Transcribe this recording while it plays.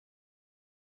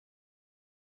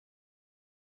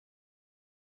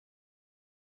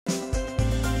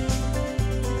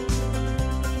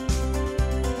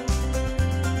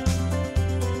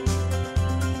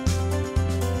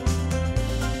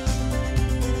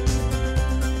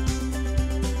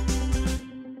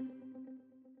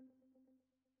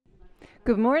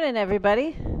Good morning,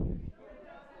 everybody.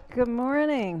 Good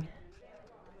morning.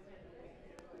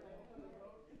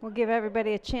 We'll give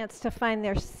everybody a chance to find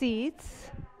their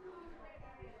seats.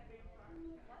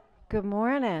 Good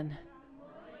morning.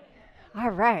 All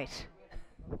right.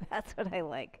 That's what I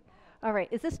like. All right.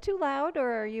 Is this too loud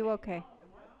or are you okay?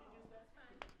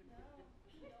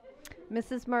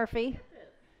 Mrs. Murphy.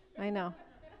 I know.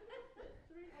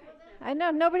 I know.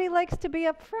 Nobody likes to be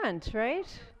up front, right?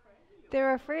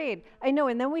 They're afraid. I know.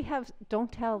 And then we have, don't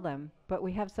tell them, but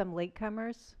we have some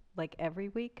latecomers like every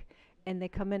week, and they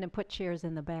come in and put chairs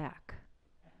in the back.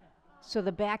 So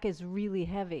the back is really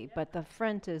heavy, but the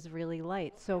front is really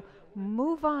light. So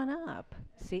move on up.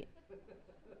 See,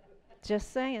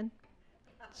 just saying.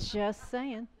 Just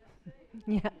saying.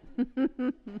 Yeah.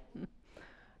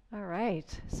 All right.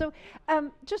 So,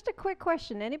 just a quick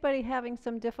question. Anybody having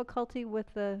some difficulty with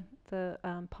the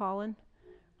pollen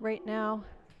right now?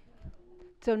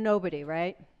 So nobody,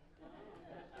 right?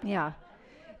 Yeah.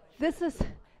 This is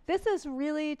this is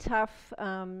really tough.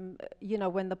 When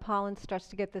the pollen starts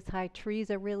to get this high, trees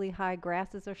are really high,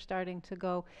 grasses are starting to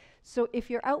go. So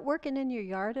if you're out working in your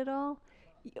yard at all,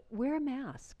 wear a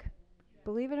mask.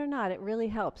 Believe it or not, it really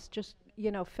helps. Just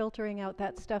filtering out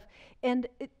that stuff. And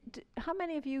how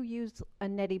many of you use a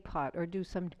neti pot or do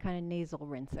some kind of nasal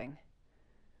rinsing?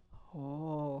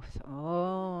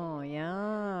 Oh,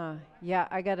 yeah, yeah.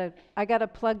 I gotta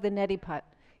plug the neti pot.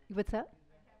 What's that?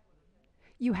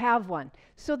 You have one.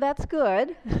 So that's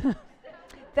good.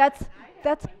 That's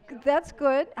that's that's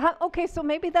good. Okay, so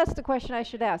maybe that's the question I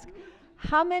should ask.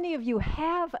 How many of you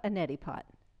have a neti pot?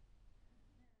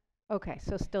 Okay,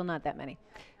 so still not that many.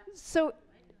 So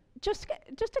just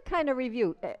to kind of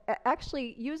review,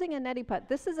 actually using a neti pot,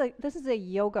 this is a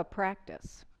yoga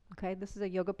practice. Okay, this is a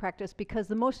yoga practice because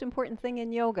the most important thing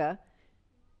in yoga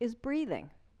is breathing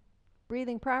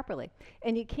properly.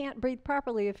 And you can't breathe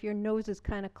properly if your nose is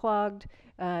kind of clogged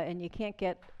and you can't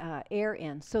get air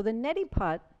in. So the neti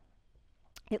pot,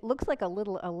 it looks like a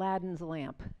little Aladdin's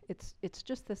lamp. It's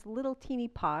just this little teeny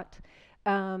pot.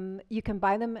 You can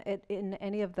buy them in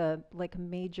any of the like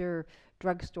major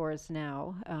drugstores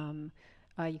now.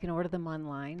 You can order them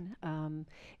online.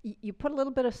 You put a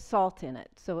little bit of salt in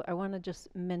it. So I want to just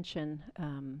mention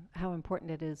how important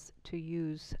it is to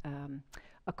use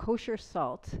a kosher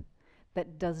salt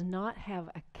that does not have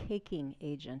a caking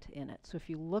agent in it. So if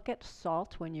you look at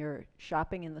salt when you're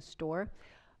shopping in the store,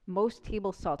 most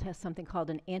table salt has something called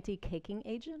an anti-caking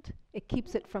agent. It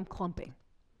keeps it from clumping.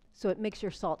 So it makes your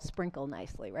salt sprinkle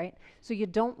nicely, right? So you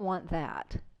don't want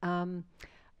that. I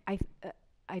uh,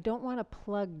 I don't want to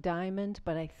plug Diamond,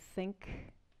 but I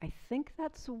think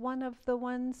that's one of the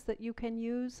ones that you can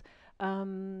use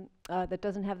that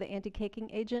doesn't have the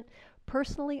anti-caking agent.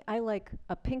 Personally, I like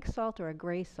a pink salt or a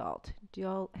gray salt.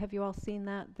 Have you all seen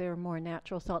that? They're more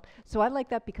natural salt. So I like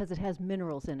that because it has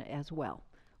minerals in it as well,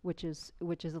 which is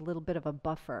a little bit of a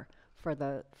buffer for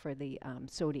the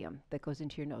sodium that goes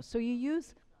into your nose. So you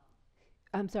use.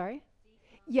 I'm sorry.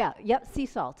 Yeah, yep, sea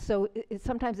salt. So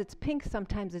sometimes it's pink,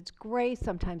 sometimes it's gray,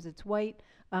 sometimes it's white.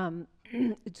 Um,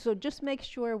 so just make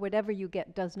sure whatever you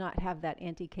get does not have that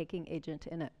anti-caking agent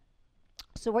in it.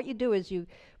 So what you do is you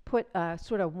put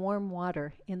sort of warm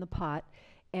water in the pot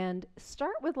and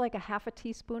start with like a half a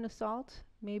teaspoon of salt,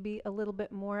 maybe a little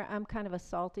bit more. I'm kind of a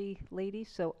salty lady,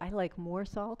 so I like more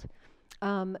salt.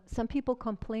 Some people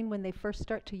complain when they first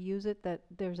start to use it that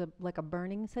there's a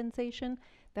burning sensation.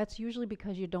 That's usually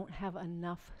because you don't have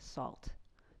enough salt.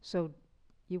 So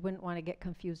you wouldn't want to get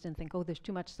confused and think, oh, there's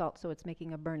too much salt, so it's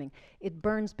making a burning. It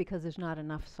burns because there's not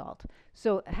enough salt.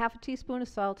 So half a teaspoon of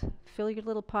salt, fill your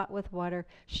little pot with water,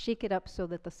 shake it up so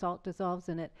that the salt dissolves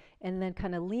in it, and then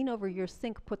kind of lean over your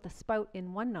sink, put the spout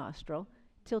in one nostril,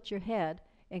 tilt your head,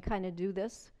 and kind of do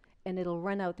this, and it'll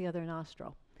run out the other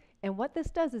nostril. And what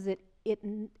this does is it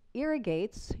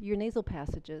irrigates your nasal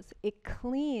passages. It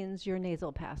cleans your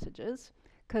nasal passages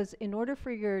because in order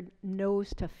for your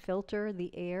nose to filter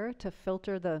the air, to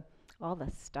filter the all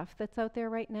the stuff that's out there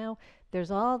right now,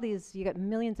 there's all these, you got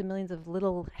millions and millions of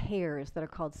little hairs that are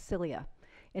called cilia.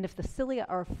 And if the cilia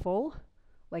are full,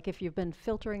 like if you've been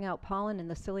filtering out pollen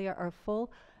and the cilia are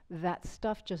full, that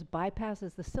stuff just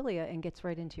bypasses the cilia and gets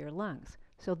right into your lungs.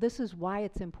 So this is why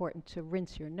it's important to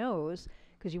rinse your nose,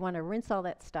 because you want to rinse all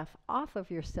that stuff off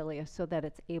of your cilia so that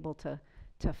it's able to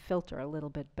filter a little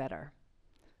bit better.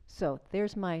 So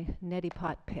there's my neti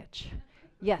pot pitch.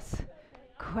 Yes.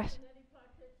 Question.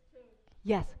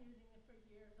 Yes.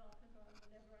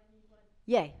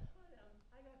 Yay.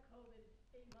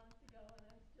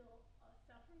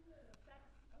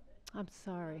 I'm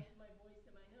sorry.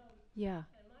 Yeah.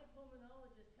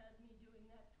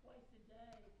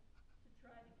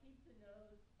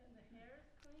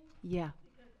 Yeah.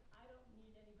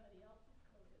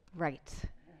 Right.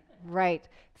 Right.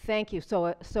 Thank you.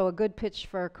 So a good pitch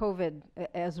for COVID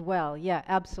as well. Yeah,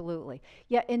 absolutely.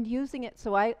 Yeah, and using it.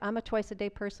 So I'm a twice a day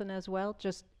person as well,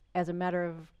 just as a matter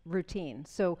of routine.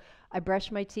 So I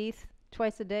brush my teeth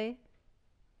twice a day.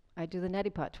 I do the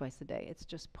neti pot twice a day. It's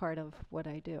just part of what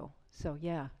I do. So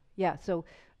yeah, yeah. So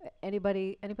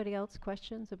anybody else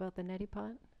questions about the neti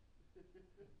pot?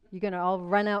 You're gonna all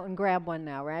run out and grab one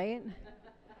now, right?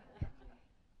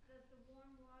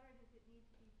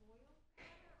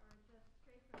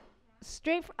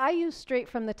 I use straight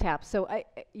from the tap. So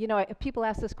people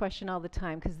ask this question all the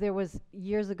time because there was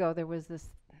years ago there was this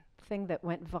thing that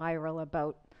went viral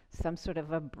about some sort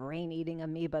of a brain-eating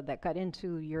amoeba that got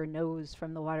into your nose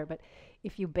from the water. But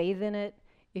if you bathe in it,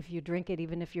 if you drink it,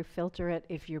 even if you filter it,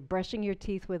 if you're brushing your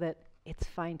teeth with it, it's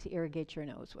fine to irrigate your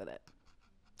nose with it.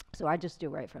 So I just do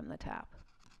right from the tap.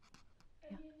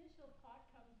 Yeah.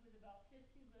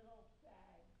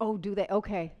 Oh, do they?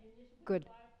 Okay. Good.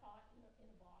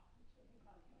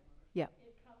 Yeah.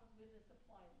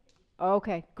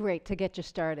 Okay, great, to get you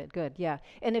started. Good, yeah.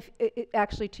 And if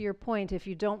actually, to your point, if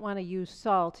you don't want to use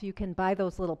salt, you can buy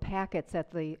those little packets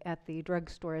at the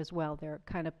drugstore as well. They're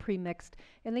kind of pre-mixed,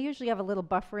 and they usually have a little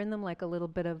buffer in them, like a little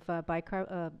bit of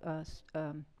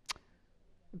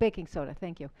baking soda.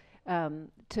 Thank you,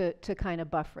 to kind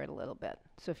of buffer it a little bit.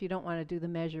 So if you don't want to do the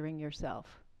measuring yourself,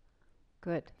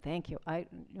 good. Thank you. I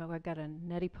got a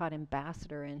Neti Pot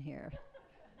ambassador in here.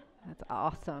 That's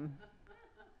awesome.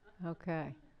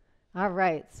 Okay. All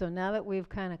right, so now that we've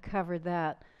kind of covered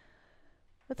that,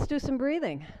 let's do some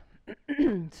breathing.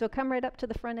 So come right up to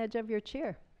the front edge of your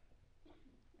chair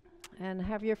and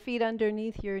have your feet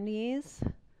underneath your knees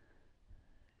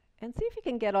and see if you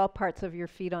can get all parts of your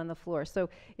feet on the floor. So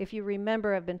if you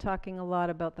remember, I've been talking a lot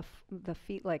about the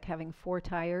feet like having four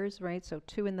tires, right? So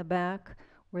two in the back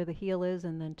where the heel is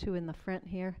and then two in the front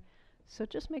here. So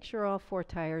just make sure all four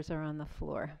tires are on the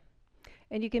floor.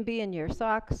 And you can be in your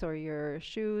socks or your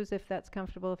shoes if that's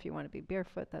comfortable. If you want to be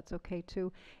barefoot, that's okay too.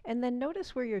 And then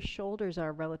notice where your shoulders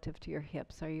are relative to your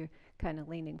hips. Are you kind of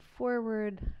leaning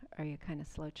forward? Are you kind of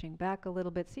slouching back a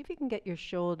little bit? See if you can get your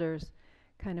shoulders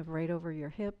kind of right over your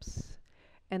hips.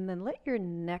 And then let your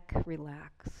neck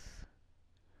relax.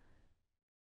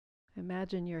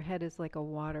 Imagine your head is like a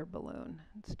water balloon.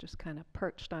 It's just kind of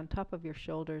perched on top of your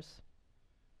shoulders.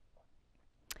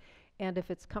 And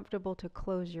if it's comfortable to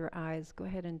close your eyes, go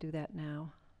ahead and do that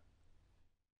now.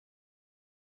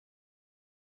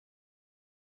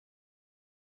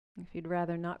 If you'd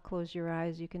rather not close your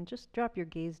eyes, you can just drop your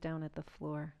gaze down at the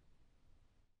floor.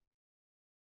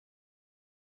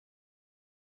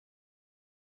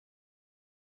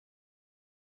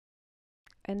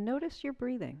 And notice your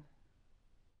breathing.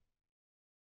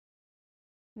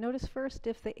 Notice first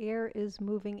if the air is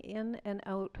moving in and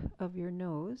out of your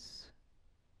nose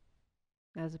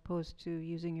as opposed to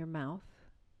using your mouth.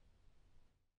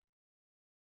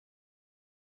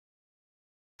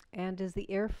 And is the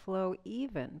airflow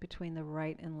even between the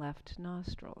right and left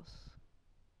nostrils?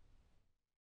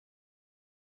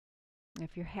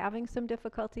 If you're having some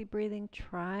difficulty breathing,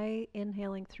 try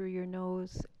inhaling through your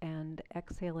nose and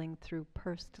exhaling through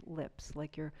pursed lips,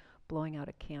 like you're blowing out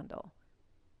a candle.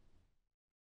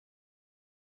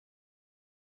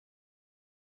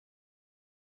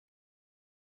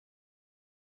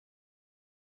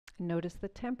 Notice the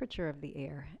temperature of the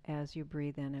air as you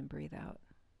breathe in and breathe out.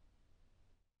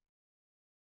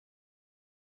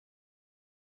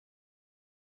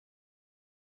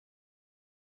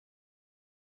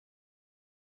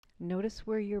 Notice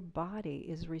where your body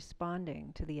is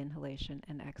responding to the inhalation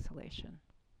and exhalation.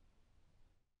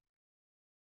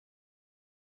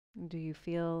 Do you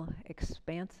feel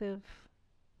expansive?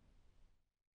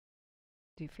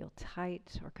 Do you feel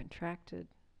tight or contracted?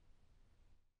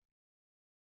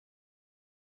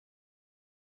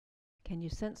 Can you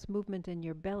sense movement in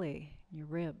your belly, your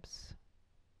ribs?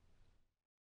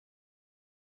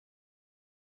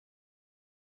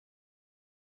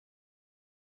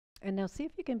 And now see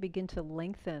if you can begin to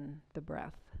lengthen the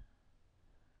breath.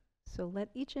 So let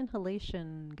each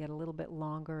inhalation get a little bit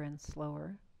longer and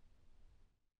slower.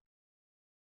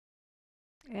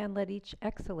 And let each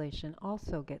exhalation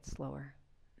also get slower.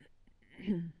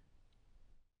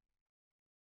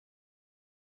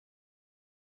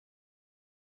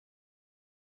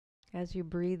 As you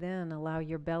breathe in, allow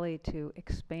your belly to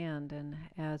expand, and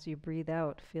as you breathe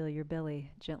out, feel your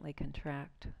belly gently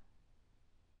contract.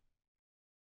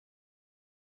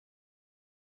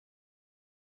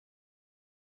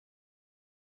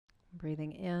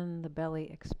 Breathing in, the belly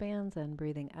expands, and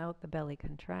breathing out, the belly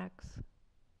contracts.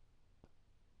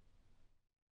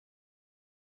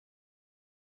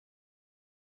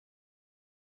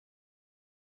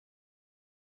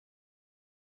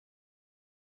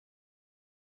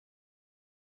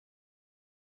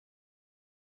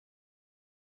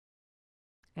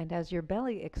 And as your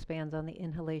belly expands on the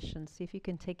inhalation, see if you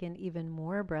can take in even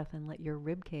more breath and let your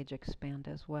rib cage expand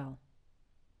as well.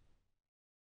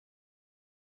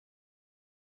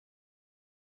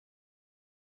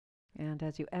 And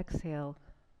as you exhale,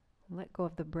 let go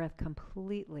of the breath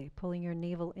completely, pulling your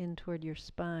navel in toward your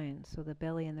spine so the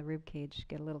belly and the rib cage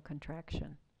get a little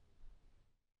contraction.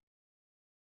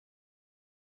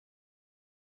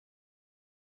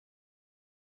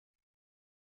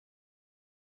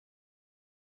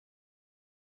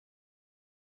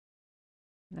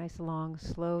 Nice, long,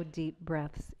 slow, deep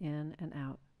breaths in and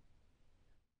out.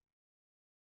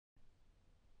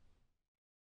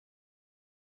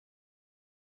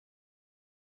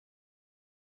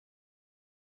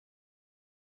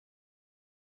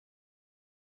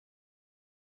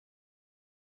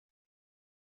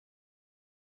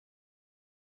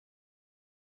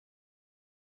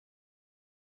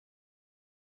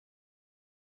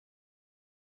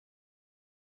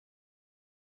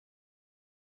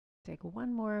 Take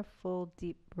one more full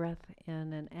deep breath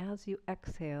in, and as you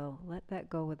exhale, let that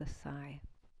go with a sigh.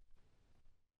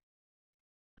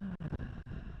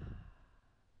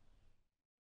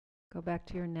 Go back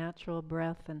to your natural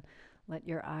breath and let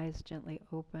your eyes gently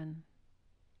open.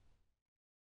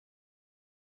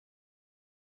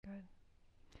 Good.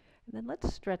 And then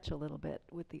let's stretch a little bit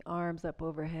with the arms up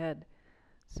overhead.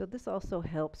 So this also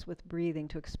helps with breathing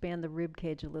to expand the rib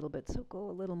cage a little bit. So go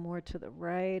a little more to the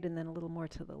right and then a little more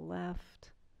to the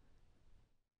left.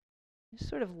 Just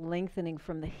sort of lengthening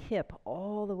from the hip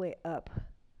all the way up.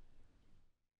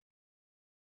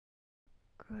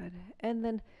 Good. And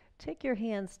then take your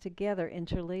hands together,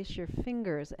 interlace your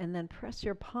fingers, and then press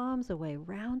your palms away.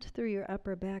 Round through your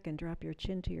upper back and drop your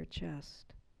chin to your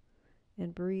chest.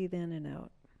 And breathe in and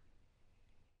out.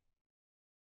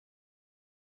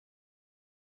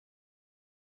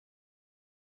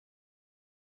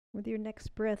 With your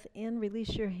next breath in,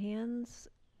 release your hands,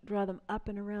 draw them up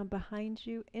and around behind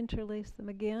you, interlace them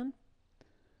again.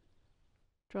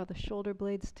 Draw the shoulder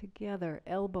blades together,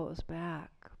 elbows back,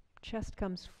 chest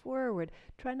comes forward.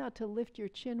 Try not to lift your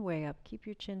chin way up. Keep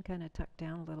your chin kind of tucked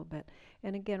down a little bit.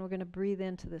 And again, we're going to breathe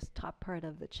into this top part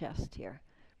of the chest here.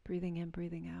 Breathing in,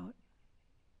 breathing out.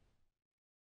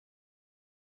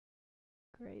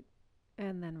 Great.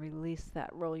 And then release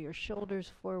that. Roll your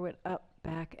shoulders forward, up,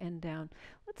 back, and down.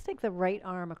 Let's take the right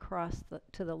arm across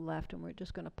to the left, and we're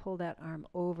just going to pull that arm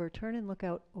over. Turn and look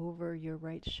out over your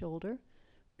right shoulder.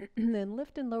 Then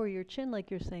lift and lower your chin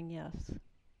like you're saying yes.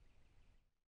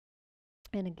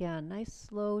 And again, nice,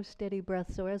 slow, steady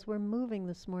breath. So as we're moving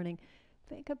this morning,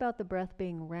 think about the breath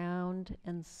being round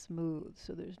and smooth.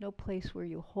 So there's no place where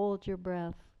you hold your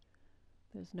breath.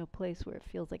 There's no place where it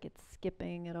feels like it's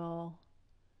skipping at all.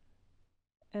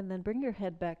 And then bring your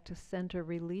head back to center.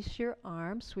 Release your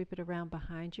arm, sweep it around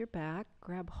behind your back.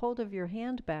 Grab hold of your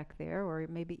hand back there, or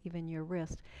maybe even your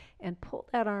wrist, and pull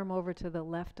that arm over to the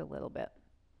left a little bit.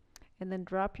 And then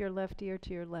drop your left ear to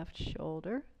your left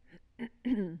shoulder.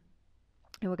 And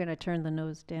we're going to turn the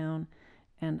nose down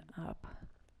and up.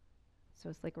 So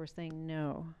it's like we're saying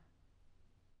no.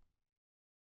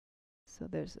 So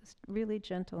there's this really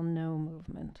gentle no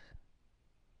movement.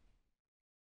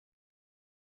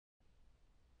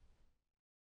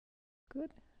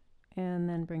 Good. And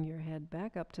then bring your head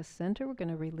back up to center. We're going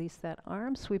to release that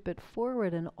arm, sweep it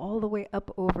forward and all the way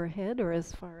up overhead, or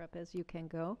as far up as you can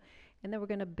go. And then we're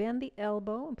going to bend the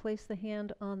elbow and place the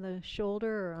hand on the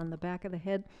shoulder or on the back of the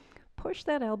head. Push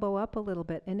that elbow up a little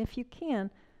bit. And if you can,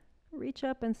 reach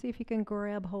up and see if you can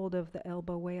grab hold of the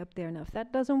elbow way up there. Now, if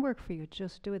that doesn't work for you,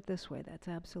 just do it this way. That's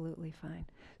absolutely fine.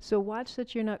 So watch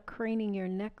that you're not craning your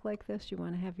neck like this. You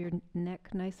want to have your neck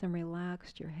nice and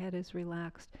relaxed. Your head is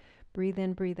relaxed. Breathe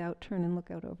in, breathe out, turn and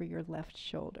look out over your left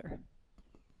shoulder.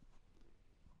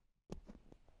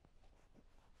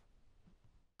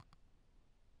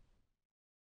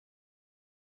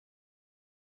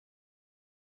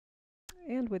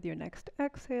 And with your next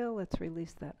exhale, let's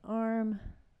release that arm.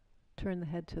 Turn the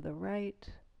head to the right.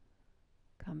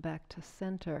 Come back to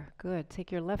center. Good.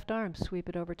 Take your left arm, sweep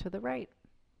it over to the right.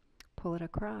 Pull it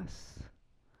across.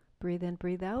 Breathe in,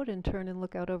 breathe out, and turn and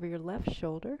look out over your left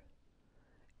shoulder.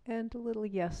 And a little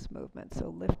yes movement, so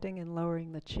lifting and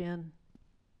lowering the chin.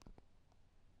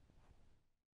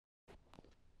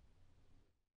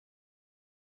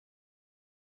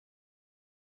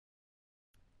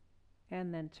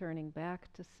 And then turning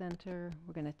back to center,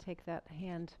 we're going to take that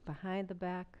hand behind the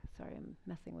back. Sorry, I'm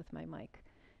messing with my mic.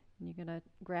 And you're going to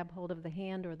grab hold of the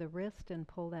hand or the wrist and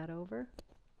pull that over.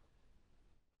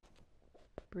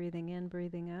 Breathing in,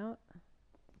 breathing out.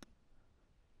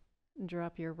 And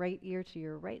drop your right ear to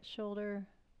your right shoulder.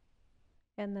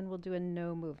 And then we'll do a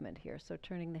no movement here. So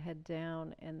turning the head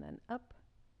down and then up,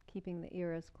 keeping the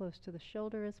ear as close to the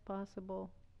shoulder as possible.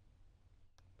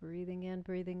 Breathing in,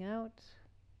 breathing out.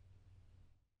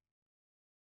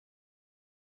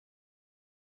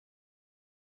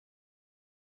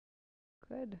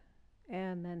 Good.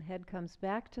 And then head comes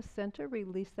back to center.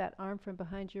 Release that arm from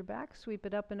behind your back. Sweep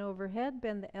it up and overhead.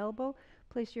 Bend the elbow.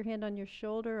 Place your hand on your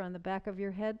shoulder, on the back of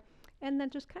your head. And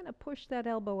then just kind of push that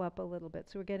elbow up a little bit.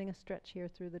 So we're getting a stretch here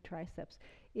through the triceps.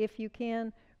 If you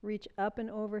can, reach up and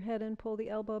overhead and pull the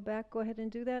elbow back. Go ahead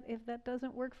and do that. If that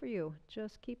doesn't work for you,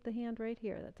 just keep the hand right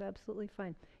here. That's absolutely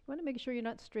fine. You want to make sure you're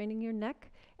not straining your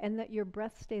neck and that your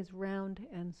breath stays round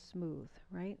and smooth,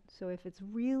 right? So if it's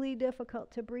really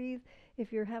difficult to breathe,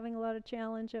 if you're having a lot of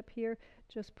challenge up here,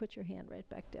 just put your hand right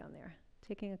back down there.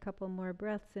 Taking a couple more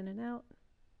breaths in and out.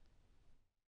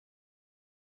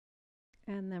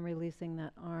 And then releasing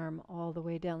that arm all the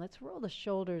way down. Let's roll the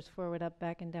shoulders forward, up,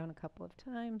 back, and down a couple of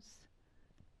times.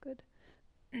 Good.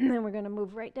 And then we're going to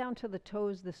move right down to the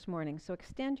toes this morning. So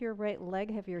extend your right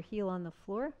leg, have your heel on the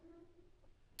floor.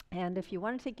 And if you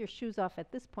want to take your shoes off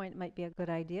at this point, it might be a good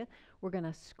idea. We're going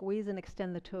to squeeze and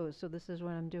extend the toes. So this is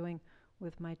what I'm doing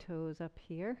with my toes up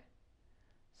here.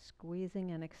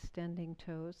 Squeezing and extending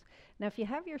toes. Now if you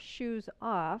have your shoes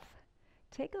off,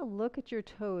 take a look at your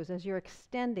toes as you're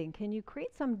extending. Can you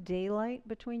create some daylight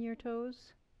between your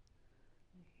toes?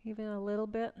 Even a little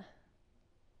bit?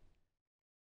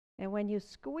 And when you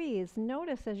squeeze,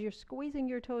 notice as you're squeezing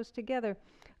your toes together,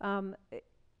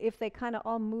 if they kind of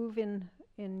all move in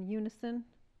unison,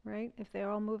 right? If they're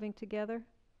all moving together.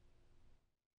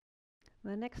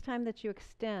 The next time that you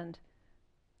extend,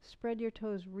 spread your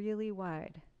toes really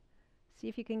wide. See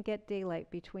if you can get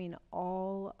daylight between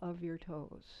all of your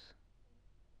toes.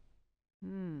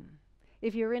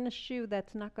 If you're in a shoe,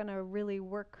 that's not going to really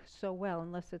work so well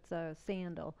unless it's a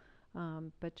sandal.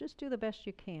 But just do the best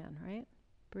you can, right?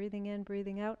 Breathing in,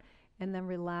 breathing out, and then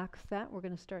relax that. We're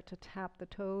going to start to tap the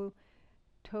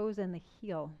toes and the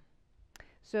heel.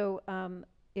 So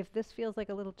if this feels like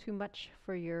a little too much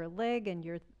for your leg and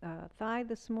your thigh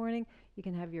this morning, you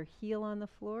can have your heel on the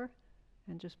floor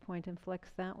and just point and flex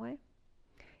that way.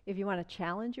 If you want to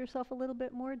challenge yourself a little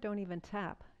bit more, don't even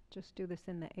tap. Just do this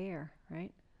in the air,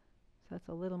 right? So that's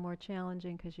a little more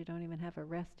challenging because you don't even have a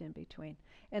rest in between.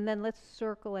 And then let's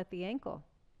circle at the ankle.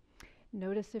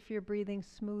 Notice if you're breathing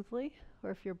smoothly or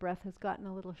if your breath has gotten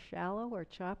a little shallow or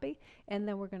choppy. And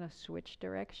then we're going to switch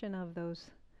direction of those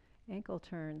ankle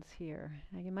turns here.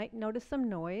 Now you might notice some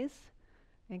noise.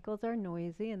 Ankles are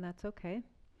noisy, and that's okay.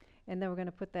 And then we're going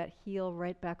to put that heel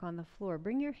right back on the floor.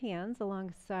 Bring your hands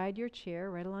alongside your chair,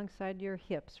 right alongside your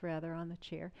hips, rather, on the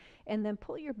chair. And then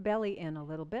pull your belly in a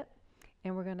little bit.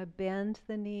 And we're going to bend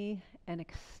the knee and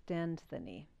extend the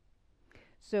knee.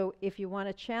 So if you want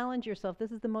to challenge yourself,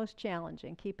 this is the most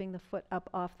challenging, keeping the foot up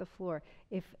off the floor.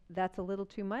 If that's a little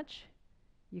too much,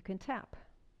 you can tap.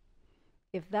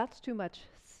 If that's too much,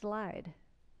 slide,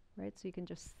 right? So you can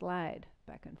just slide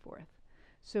back and forth.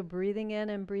 So breathing in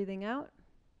and breathing out.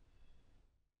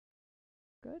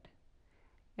 Good.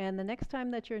 And the next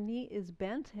time that your knee is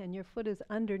bent and your foot is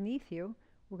underneath you,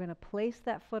 we're going to place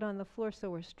that foot on the floor so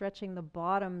we're stretching the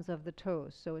bottoms of the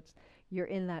toes. So you're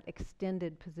in that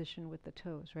extended position with the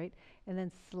toes, right? And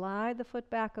then slide the foot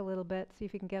back a little bit. See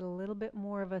if you can get a little bit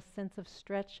more of a sense of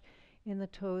stretch in the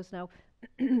toes. Now,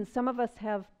 some of us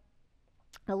have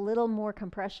a little more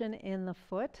compression in the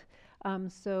foot.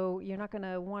 So you're not going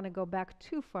to want to go back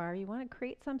too far. You want to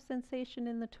create some sensation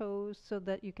in the toes so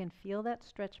that you can feel that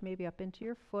stretch maybe up into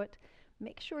your foot.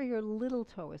 Make sure your little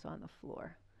toe is on the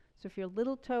floor. So if your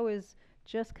little toe is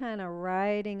just kind of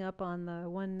riding up on the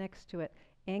one next to it,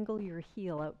 angle your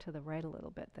heel out to the right a little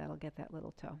bit. That'll get that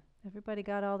little toe. Everybody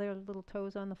got all their little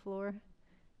toes on the floor?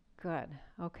 Good.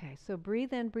 Okay, so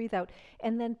breathe in, breathe out,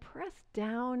 and then press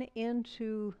down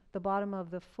into the bottom of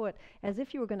the foot as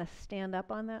if you were going to stand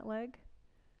up on that leg.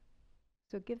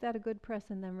 So give that a good press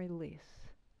and then release.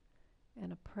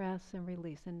 And a press and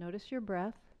release. And notice your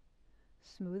breath,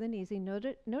 smooth and easy.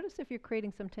 Notice if you're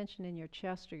creating some tension in your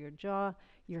chest or your jaw,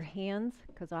 your hands,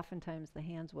 because oftentimes the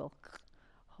hands will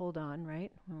hold on,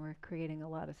 right, when we're creating a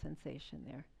lot of sensation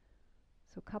there.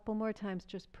 So a couple more times,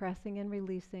 just pressing and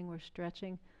releasing. We're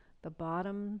stretching the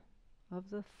bottom of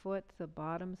the foot, the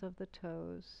bottoms of the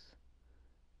toes.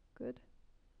 Good.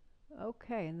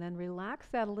 Okay, and then relax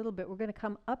that a little bit. We're going to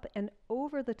come up and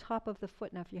over the top of the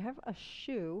foot. Now, if you have a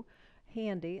shoe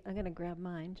handy, I'm going to grab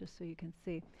mine just so you can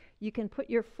see. You can put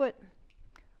your foot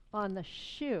on the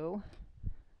shoe,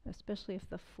 especially if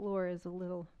the floor is a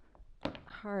little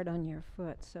hard on your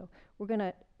foot. So we're going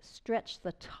to stretch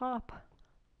the top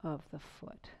of the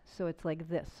foot. So it's like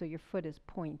this. So your foot is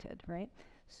pointed, right?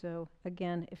 So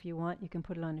again, if you want, you can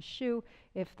put it on a shoe.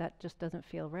 If that just doesn't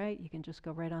feel right, you can just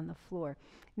go right on the floor.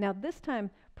 Now this time,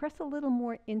 press a little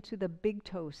more into the big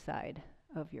toe side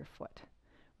of your foot,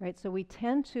 right? So we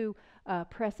tend to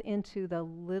press into the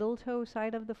little toe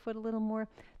side of the foot a little more.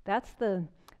 That's the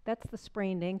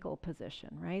sprained ankle position,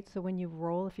 right? So when you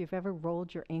roll, if you've ever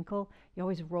rolled your ankle, you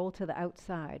always roll to the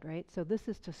outside, right? So this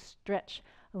is to stretch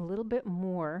a little bit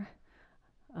more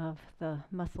of the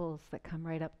muscles that come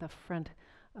right up the front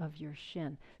of your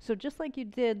shin. So just like you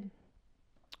did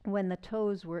when the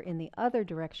toes were in the other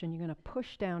direction, you're going to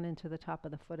push down into the top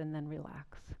of the foot and then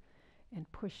relax. And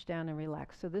push down and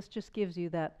relax. So this just gives you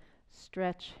that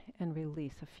stretch and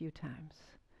release a few times.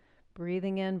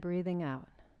 Breathing in, breathing out.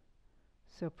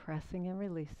 So pressing and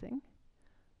releasing,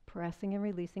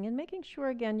 and making sure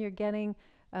again you're getting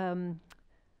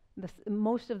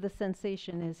most of the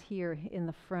sensation is here in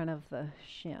the front of the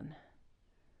shin.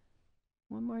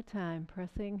 One more time,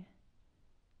 pressing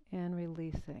and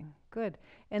releasing. Good.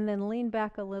 And then lean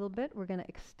back a little bit. We're going to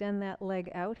extend that leg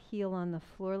out, heel on the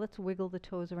floor. Let's wiggle the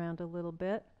toes around a little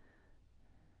bit.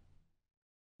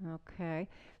 Okay.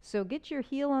 So get your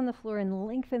heel on the floor and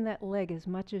lengthen that leg as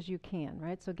much as you can,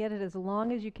 right? So get it as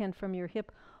long as you can from your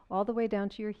hip all the way down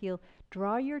to your heel.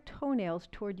 Draw your toenails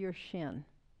toward your shin,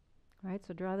 right?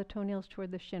 So draw the toenails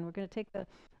toward the shin. We're going to take the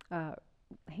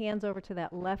hands over to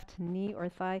that left knee or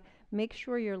thigh. Make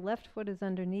sure your left foot is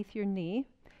underneath your knee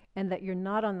and that you're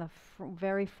not on the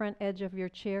very front edge of your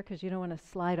chair because you don't want to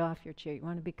slide off your chair. You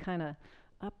want to be kind of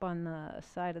up on the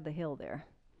side of the hill there.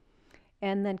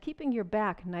 And then keeping your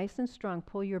back nice and strong,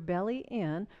 pull your belly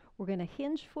in. We're going to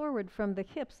hinge forward from the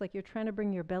hips like you're trying to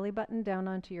bring your belly button down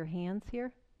onto your hands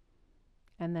here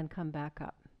and then come back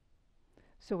up.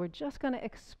 So we're just going to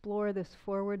explore this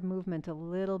forward movement a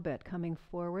little bit, coming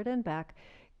forward and back.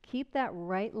 Keep that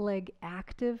right leg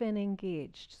active and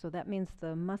engaged. So that means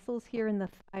the muscles here in the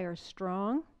thigh are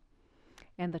strong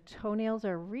and the toenails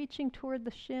are reaching toward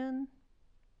the shin.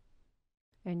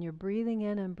 And you're breathing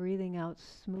in and breathing out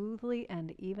smoothly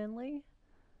and evenly.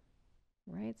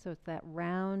 Right? So it's that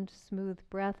round, smooth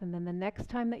breath. And then the next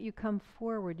time that you come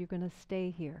forward, you're going to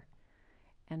stay here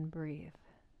and breathe.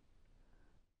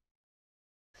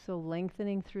 So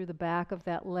lengthening through the back of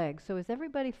that leg. So is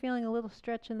everybody feeling a little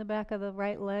stretch in the back of the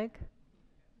right leg?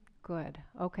 Good.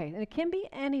 Okay. And it can be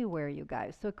anywhere, you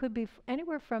guys. So it could be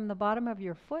anywhere from the bottom of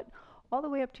your foot all the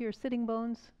way up to your sitting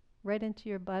bones, right into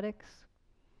your buttocks.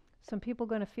 Some people are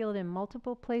going to feel it in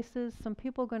multiple places. Some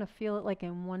people are going to feel it like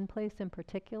in one place in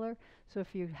particular. So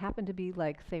if you happen to be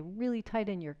like, say, really tight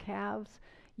in your calves,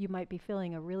 you might be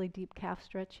feeling a really deep calf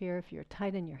stretch here. If you're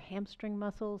tight in your hamstring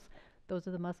muscles, those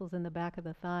are the muscles in the back of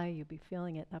the thigh. You'll be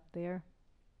feeling it up there.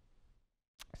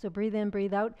 So breathe in,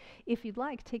 breathe out. If you'd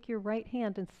like, take your right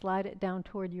hand and slide it down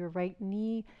toward your right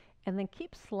knee, and then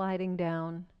keep sliding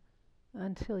down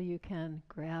until you can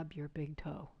grab your big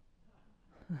toe.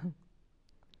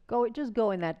 Just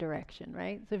go in that direction,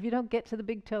 right? So if you don't get to the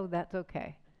big toe, that's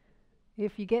okay.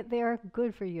 If you get there,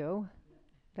 good for you.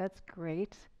 That's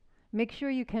great. Make sure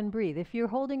you can breathe. If you're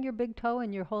holding your big toe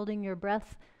and you're holding your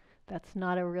breath, that's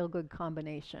not a real good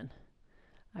combination.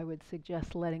 I would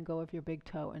suggest letting go of your big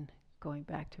toe and going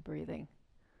back to breathing.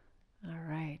 All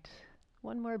right.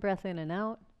 One more breath in and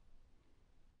out.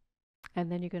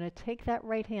 And then you're going to take that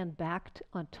right hand back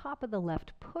on top of the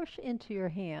left, push into your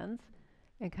hands,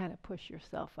 and kind of push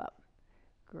yourself up.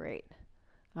 Great.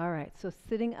 All right, so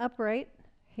sitting upright,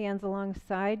 hands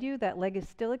alongside you, that leg is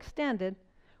still extended.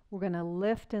 We're going to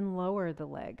lift and lower the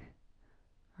leg.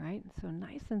 Right, so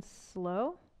nice and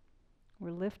slow.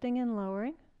 We're lifting and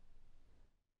lowering.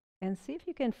 And see if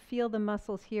you can feel the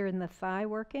muscles here in the thigh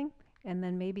working, and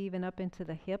then maybe even up into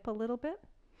the hip a little bit.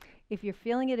 If you're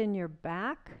feeling it in your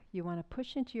back, you want to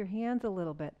push into your hands a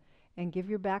little bit and give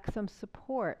your back some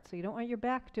support. So you don't want your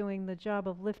back doing the job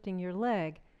of lifting your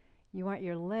leg. You want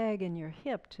your leg and your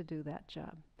hip to do that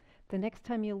job. The next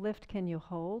time you lift, can you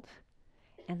hold?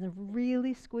 And then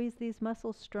really squeeze these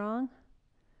muscles strong,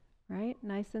 right?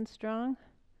 Nice and strong.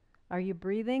 Are you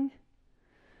breathing?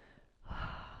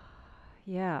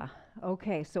 Yeah.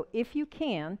 Okay, so if you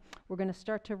can, we're going to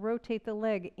start to rotate the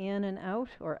leg in and out,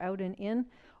 or out and in,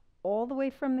 all the way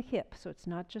from the hip. So it's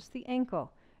not just the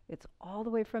ankle. It's all the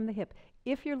way from the hip.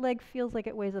 If your leg feels like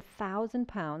it weighs 1,000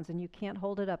 pounds and you can't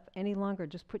hold it up any longer,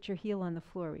 just put your heel on the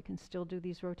floor. We can still do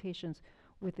these rotations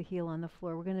with the heel on the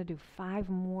floor. We're going to do 5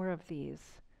 more of these,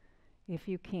 if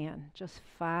you can. Just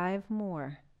 5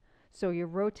 more. So you're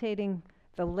rotating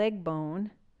the leg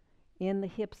bone in the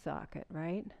hip socket,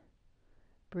 right?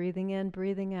 Breathing in,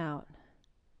 breathing out.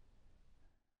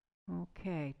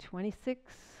 Okay,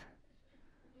 26,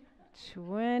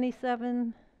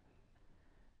 27,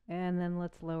 and then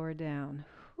let's lower down.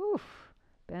 Whew.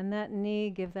 Bend that knee,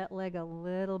 give that leg a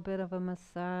little bit of a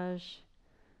massage.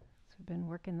 So we've been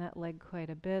working that leg quite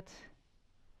a bit.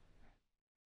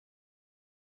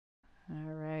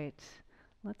 All right,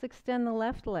 let's extend the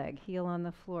left leg, heel on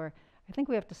the floor. I think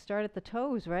we have to start at the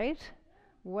toes, right?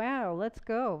 Wow, let's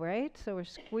go, right? So we're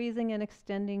squeezing and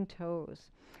extending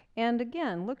toes. And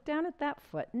again, look down at that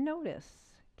foot. Notice,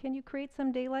 can you create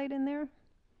some daylight in there?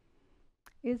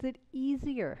 Is it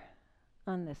easier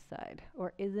on this side,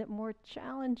 or is it more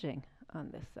challenging on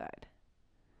this side?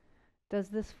 Does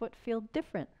this foot feel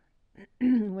different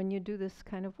when you do this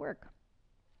kind of work?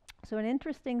 So an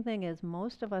interesting thing is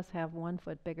most of us have one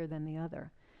foot bigger than the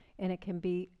other, and it can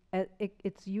be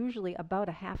it's usually about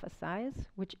a half a size,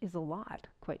 which is a lot,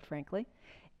 quite frankly.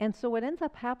 And so what ends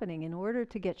up happening, in order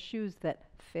to get shoes that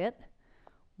fit,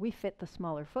 we fit the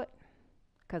smaller foot,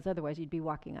 because otherwise you'd be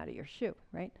walking out of your shoe,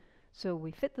 right? So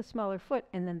we fit the smaller foot,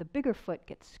 and then the bigger foot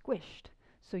gets squished.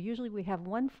 So usually we have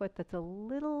one foot that's a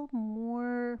little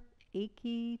more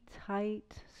achy,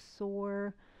 tight,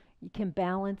 sore. You can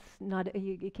balance,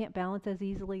 you can't balance as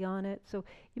easily on it. So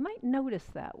you might notice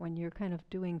that when you're kind of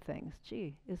doing things.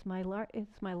 Gee, is my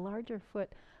larger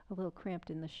foot a little cramped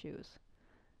in the shoes?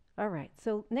 All right,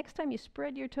 so next time you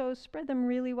spread your toes, spread them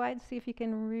really wide. See if you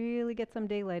can really get some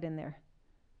daylight in there.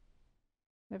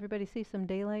 Everybody see some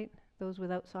daylight? Those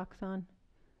without socks on?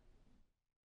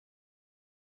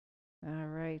 All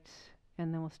right,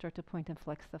 and then we'll start to point and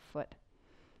flex the foot.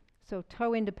 So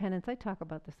toe independence, I talk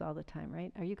about this all the time,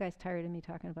 right? Are you guys tired of me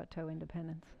talking about toe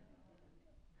independence?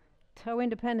 Toe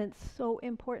independence, so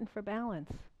important for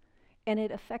balance. And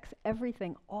it affects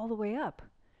everything all the way up,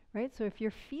 right? So if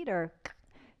your feet are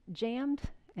jammed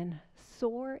and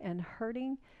sore and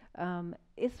hurting,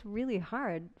 it's really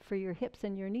hard for your hips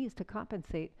and your knees to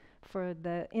compensate for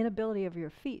the inability of your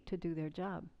feet to do their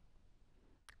job.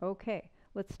 Okay,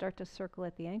 let's start to circle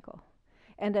at the ankle.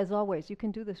 And as always, you can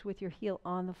do this with your heel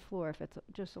on the floor. If it's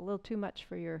just a little too much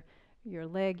for your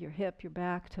leg, your hip, your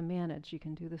back to manage, you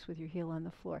can do this with your heel on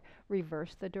the floor.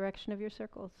 Reverse the direction of your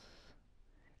circles.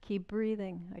 Keep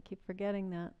breathing. I keep forgetting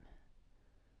that.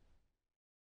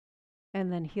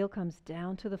 And then heel comes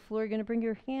down to the floor. You're going to bring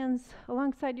your hands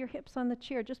alongside your hips on the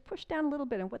chair. Just push down a little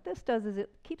bit. And what this does is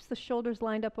it keeps the shoulders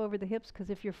lined up over the hips, because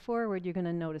if you're forward, you're going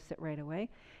to notice it right away.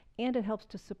 And it helps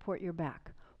to support your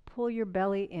back. Pull your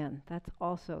belly in. That's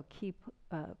also a key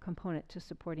component to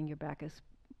supporting your back, is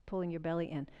pulling your belly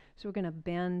in. So we're going to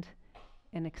bend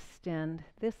and extend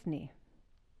this knee.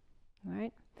 All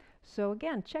right? So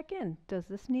again, check in. Does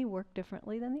this knee work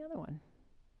differently than the other one?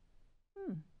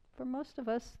 For most of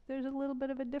us, there's a little bit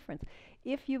of a difference.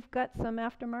 If you've got some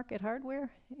aftermarket hardware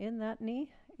in that knee,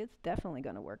 it's definitely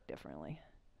going to work differently,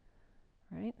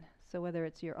 right? So whether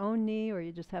it's your own knee, or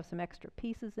you just have some extra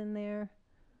pieces in there,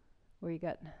 or you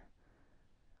got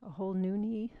a whole new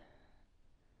knee.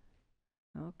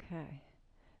 Okay.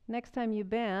 Next time you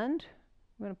bend,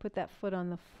 we're going to put that foot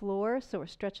on the floor, so we're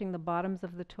stretching the bottoms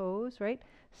of the toes, right?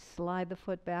 Slide the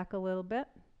foot back a little bit.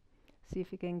 See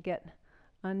if you can get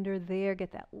under there,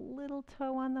 get that little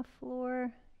toe on the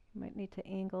floor. You might need to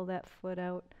angle that foot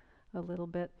out a little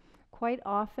bit. Quite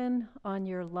often on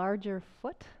your larger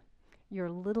foot,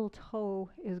 your little toe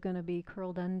is going to be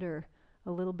curled under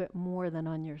a little bit more than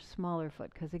on your smaller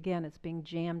foot, because again, it's being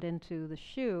jammed into the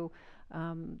shoe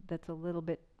that's a little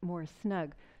bit more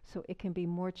snug. So it can be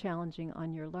more challenging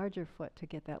on your larger foot to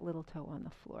get that little toe on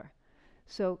the floor.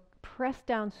 So press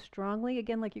down strongly,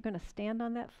 again, like you're going to stand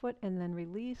on that foot, and then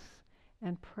release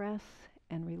and press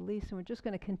and release. And we're just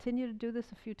going to continue to do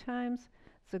this a few times.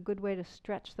 It's a good way to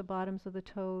stretch the bottoms of the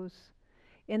toes.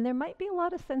 And there might be a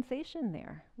lot of sensation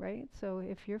there, right? So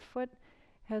if your foot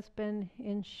has been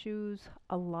in shoes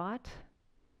a lot,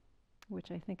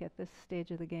 which I think at this stage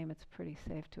of the game it's pretty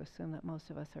safe to assume that most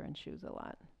of us are in shoes a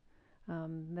lot,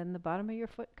 then the bottom of your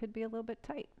foot could be a little bit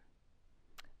tight.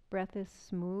 Breath is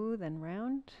smooth and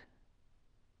round.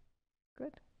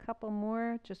 Good. Couple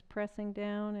more, just pressing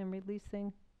down and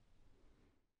releasing.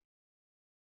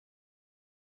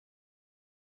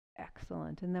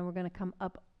 Excellent. And then we're going to come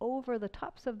up over the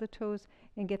tops of the toes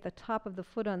and get the top of the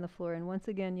foot on the floor. And once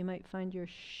again, you might find your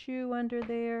shoe under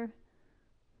there,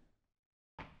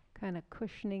 kind of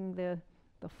cushioning the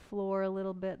floor a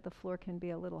little bit. The floor can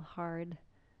be a little hard.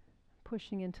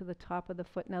 Pushing into the top of the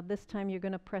foot. Now this time you're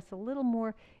going to press a little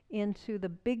more into the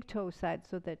big toe side,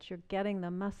 so that you're getting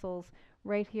the muscles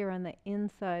right here on the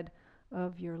inside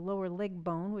of your lower leg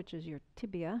bone, which is your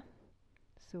tibia.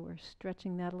 So we're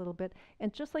stretching that a little bit.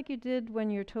 And just like you did when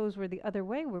your toes were the other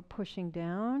way, we're pushing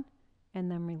down and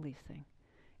then releasing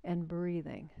and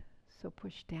breathing. So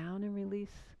push down and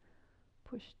release,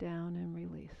 push down and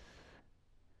release.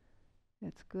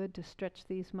 It's good to stretch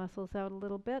these muscles out a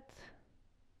little bit.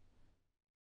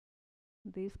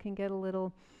 These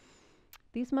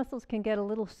muscles can get a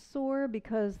little sore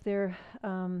because they're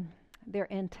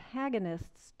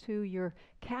antagonists to your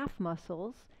calf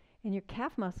muscles. And your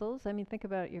calf muscles, I mean, think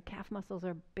about it, your calf muscles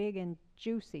are big and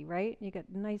juicy, right? You got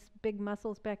nice big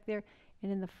muscles back there.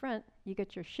 And in the front, you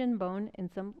got your shin bone and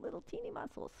some little teeny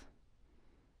muscles.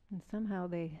 And somehow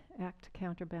they act to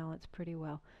counterbalance pretty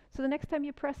well. So the next time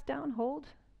you press down, hold,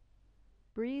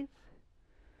 breathe,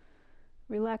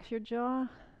 relax your jaw.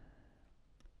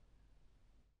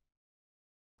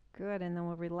 Good, and then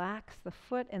we'll relax the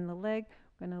foot and the leg.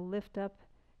 We're going to lift up,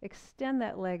 extend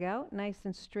that leg out nice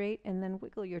and straight, and then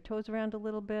wiggle your toes around a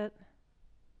little bit.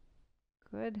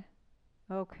 Good.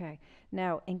 Okay,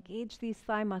 now engage these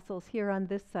thigh muscles here on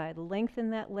this side. Lengthen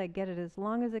that leg, get it as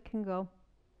long as it can go,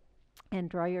 and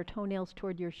draw your toenails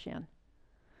toward your shin.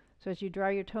 So as you draw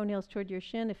your toenails toward your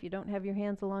shin, if you don't have your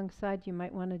hands alongside, you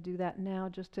might want to do that now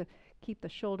just to keep the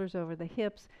shoulders over the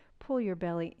hips. Pull your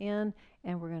belly in,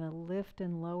 and we're going to lift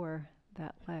and lower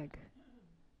that leg.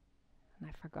 And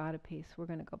I forgot a piece. We're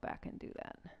going to go back and do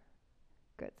that.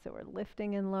 Good. So we're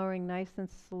lifting and lowering nice and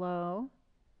slow,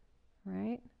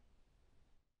 right?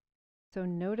 So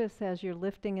notice as you're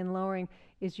lifting and lowering,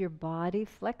 is your body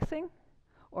flexing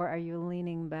or are you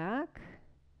leaning back?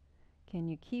 Can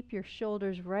you keep your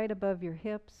shoulders right above your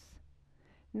hips?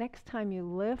 Next time you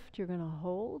lift, you're going to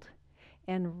hold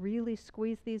and really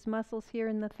squeeze these muscles here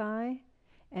in the thigh.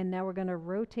 And now we're going to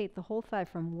rotate the whole thigh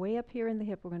from way up here in the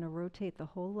hip. We're going to rotate the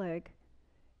whole leg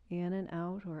in and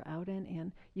out or out and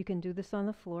in. You can do this on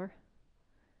the floor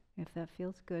if that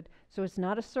feels good. So it's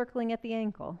not a circling at the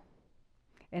ankle.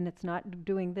 And it's not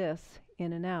doing this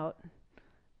in and out.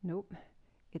 Nope.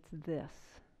 It's this.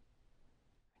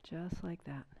 Just like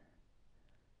that.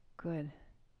 Good.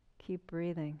 Keep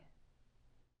breathing.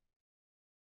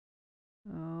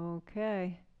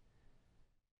 Okay.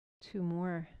 2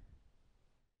 more.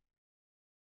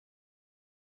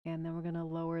 And then we're going to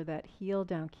lower that heel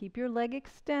down. Keep your leg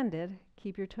extended.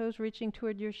 Keep your toes reaching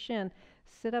toward your shin.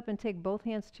 Sit up and take both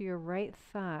hands to your right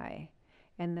thigh.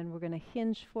 And then we're going to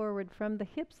hinge forward from the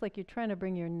hips like you're trying to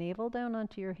bring your navel down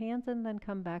onto your hands and then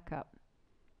come back up.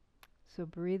 So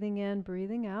breathing in,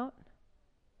 breathing out.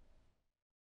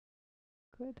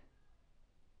 Good.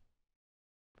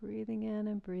 Breathing in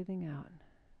and breathing out.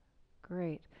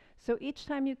 Great. So each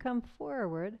time you come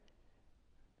forward,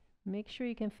 make sure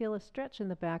you can feel a stretch in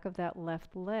the back of that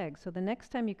left leg. So the next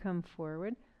time you come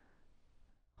forward,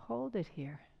 hold it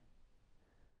here.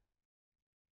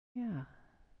 Yeah.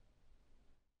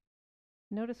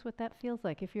 Notice what that feels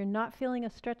like. If you're not feeling a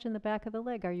stretch in the back of the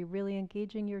leg, are you really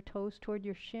engaging your toes toward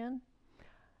your shin?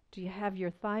 Do you have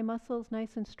your thigh muscles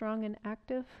nice and strong and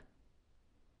active?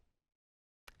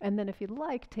 And then if you'd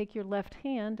like, take your left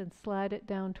hand and slide it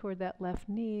down toward that left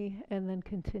knee and then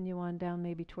continue on down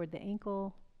maybe toward the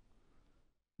ankle,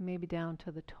 maybe down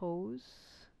to the toes.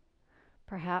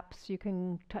 Perhaps you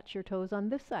can touch your toes on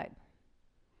this side.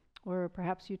 Or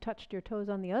perhaps you touched your toes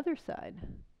on the other side.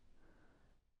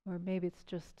 Or maybe it's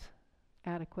just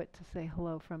adequate to say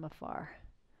hello from afar.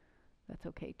 That's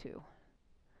okay too.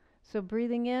 So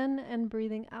breathing in and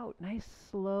breathing out. Nice,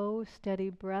 slow, steady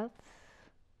breaths.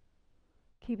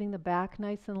 Keeping the back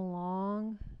nice and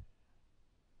long.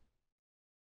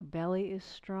 Belly is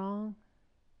strong.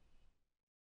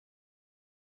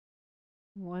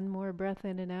 One more breath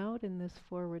in and out in this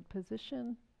forward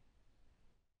position.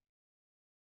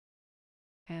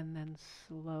 And then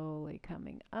slowly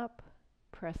coming up,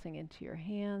 pressing into your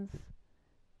hands.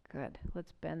 Good.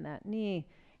 Let's bend that knee.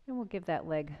 And we'll give that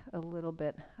leg a little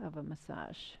bit of a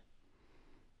massage.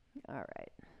 All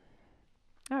right.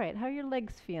 All right, how are your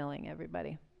legs feeling,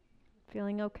 everybody?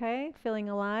 Feeling okay? Feeling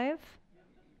alive?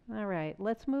 All right,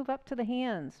 let's move up to the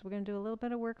hands. We're going to do a little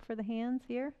bit of work for the hands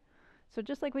here. So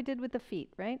just like we did with the feet,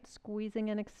 right? Squeezing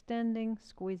and extending,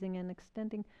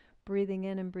 breathing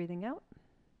in and breathing out.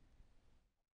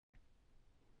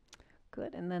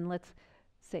 Good, and then let's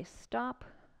say stop.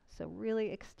 So really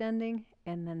extending,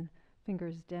 and then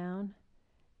fingers down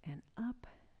and up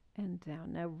and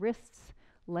down. Now wrists,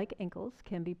 like ankles,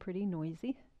 can be pretty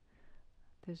noisy.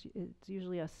 It's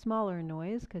usually a smaller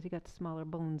noise because you got smaller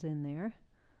bones in there.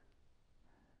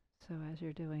 So as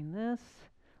you're doing this,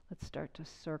 let's start to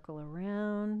circle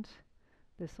around.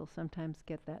 This will sometimes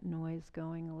get that noise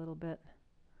going a little bit.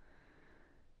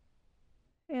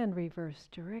 And reverse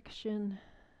direction.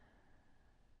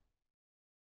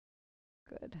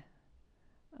 Good.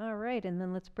 All right, and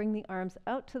then let's bring the arms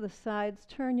out to the sides,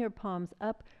 turn your palms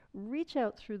up, reach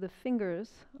out through the fingers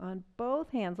on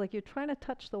both hands like you're trying to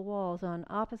touch the walls on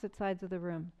opposite sides of the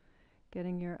room,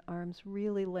 getting your arms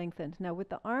really lengthened. Now with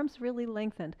the arms really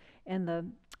lengthened and the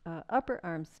upper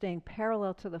arms staying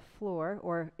parallel to the floor,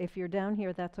 or if you're down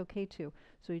here, that's okay too.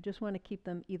 So you just want to keep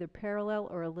them either parallel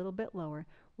or a little bit lower.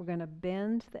 We're going to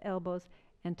bend the elbows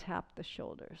and tap the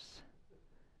shoulders.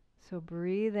 So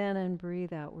breathe in and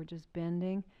breathe out. We're just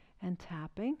bending and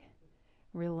tapping,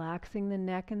 relaxing the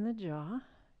neck and the jaw,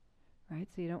 right?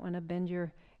 So you don't want to bend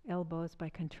your elbows by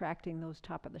contracting those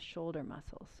top of the shoulder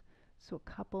muscles. So a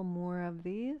couple more of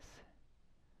these.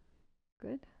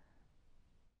 Good.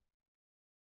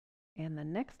 And the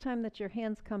next time that your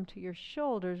hands come to your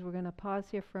shoulders, we're going to pause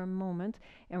here for a moment,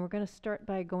 and we're going to start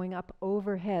by going up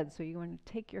overhead. So you want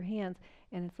to take your hands,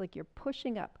 and it's like you're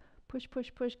pushing up. Push,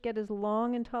 push, push. Get as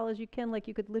long and tall as you can, like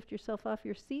you could lift yourself off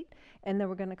your seat. And then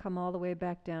we're going to come all the way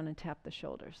back down and tap the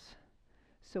shoulders.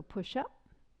 So push up.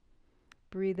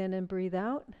 Breathe in and breathe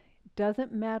out.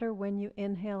 Doesn't matter when you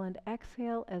inhale and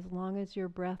exhale, as long as your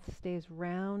breath stays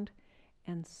round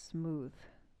and smooth.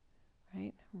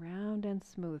 Right? Round and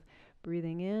smooth.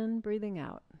 Breathing in, breathing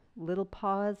out. Little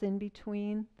pause in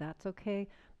between. That's okay.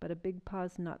 But a big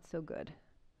pause, not so good.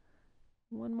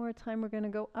 One more time, we're going to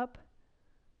go up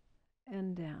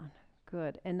and down.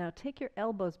 Good. And now take your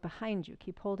elbows behind you.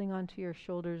 Keep holding onto your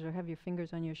shoulders or have your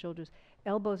fingers on your shoulders.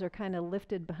 Elbows are kind of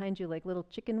lifted behind you like little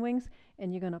chicken wings,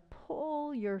 and you're going to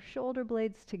pull your shoulder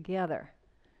blades together.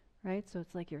 Right? So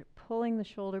it's like you're pulling the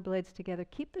shoulder blades together.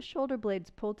 Keep the shoulder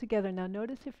blades pulled together. Now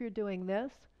notice if you're doing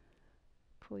this,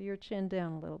 pull your chin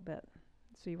down a little bit.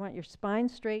 So you want your spine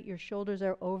straight, your shoulders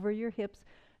are over your hips,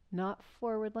 not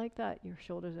forward like that. Your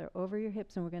shoulders are over your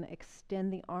hips, and we're going to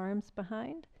extend the arms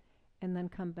behind and then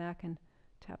come back and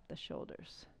tap the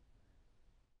shoulders.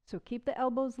 So keep the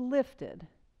elbows lifted,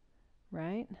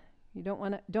 right? You don't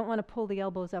want to pull the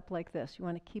elbows up like this. You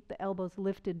want to keep the elbows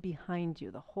lifted behind you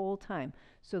the whole time.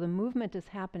 So the movement is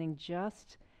happening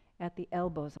just at the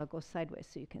elbows. I'll go sideways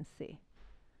so you can see,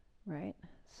 right?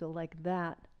 So like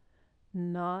that,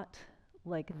 not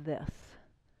like this.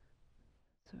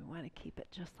 So we want to keep it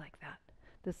just like that.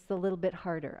 This is a little bit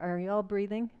harder. Are you all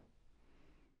breathing?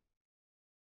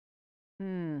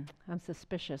 I'm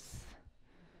suspicious.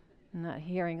 I'm not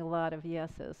hearing a lot of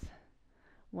yeses.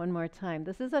 One more time.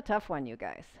 This is a tough one, you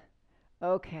guys.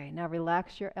 Okay, now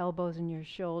relax your elbows and your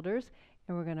shoulders,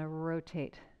 and we're going to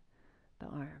rotate the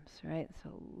arms, right? So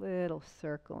little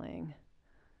circling.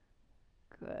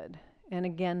 Good. And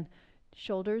again,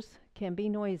 shoulders can be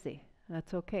noisy.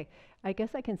 That's okay. I guess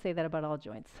I can say that about all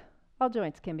joints. All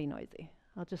joints can be noisy.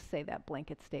 I'll just say that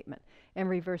blanket statement. And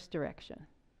reverse direction.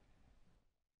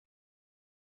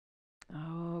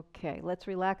 Okay, let's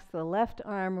relax the left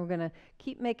arm. We're going to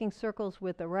keep making circles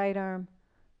with the right arm,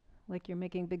 like you're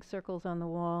making big circles on the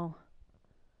wall.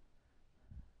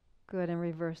 Good, and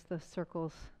reverse the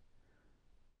circles.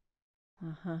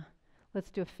 Let's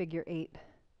do a figure 8.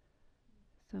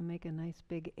 So make a nice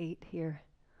big 8 here.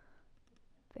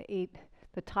 The 8,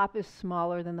 the top is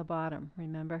smaller than the bottom.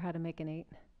 Remember how to make an 8?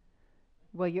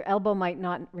 Well, your elbow might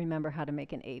not remember how to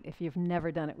make an 8 if you've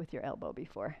never done it with your elbow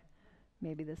before.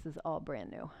 Maybe this is all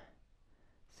brand new.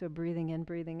 So breathing in,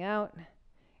 breathing out,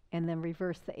 and then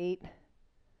reverse the 8.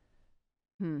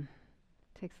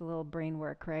 Takes a little brain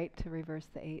work, right, to reverse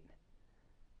the 8.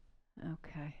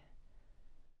 Okay.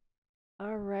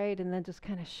 All right, and then just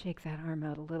kind of shake that arm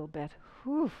out a little bit.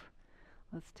 Whew.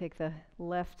 Let's take the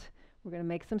left. We're going to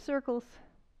make some circles.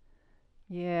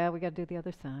 Yeah, we got to do the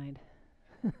other side.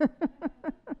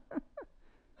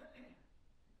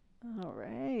 All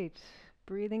right.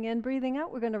 Breathing in, breathing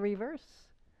out. We're going to reverse.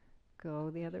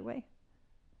 Go the other way.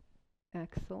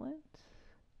 Excellent.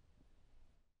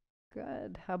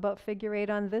 Good. How about figure 8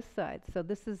 on this side? So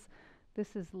this is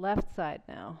left side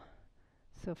now.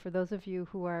 So for those of you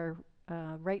who are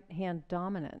right hand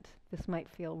dominant, this might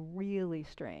feel really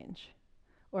strange.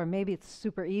 Or maybe it's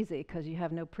super easy because you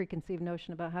have no preconceived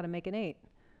notion about how to make an 8.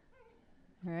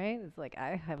 Right? It's like,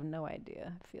 I have no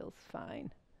idea. It feels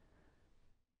fine.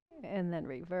 And then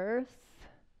reverse.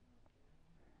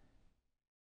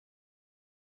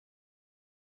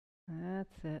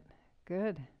 That's it.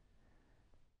 Good.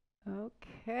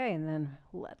 Okay, and then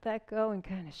let that go and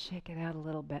kind of shake it out a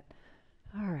little bit.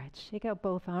 All right, shake out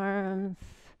both arms.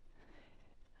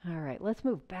 All right, let's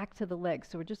move back to the legs.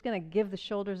 So we're just going to give the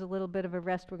shoulders a little bit of a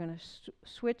rest. We're going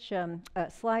to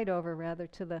slide over rather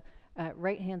to the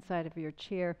right-hand side of your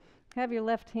chair. Have your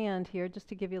left hand here just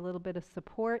to give you a little bit of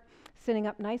support. Sitting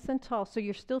up nice and tall, so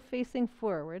you're still facing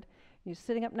forward. You're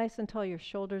sitting up nice and tall. Your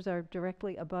shoulders are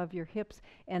directly above your hips.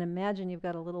 And imagine you've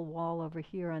got a little wall over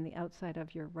here on the outside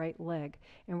of your right leg.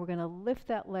 And we're going to lift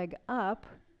that leg up,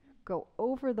 go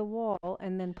over the wall,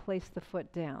 and then place the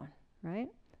foot down, right?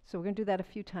 So we're going to do that a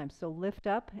few times. So lift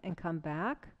up and come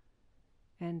back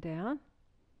and down.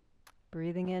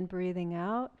 Breathing in, breathing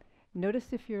out. Notice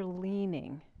if you're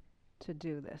leaning to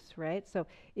do this, right? So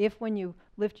if when you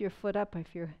lift your foot up,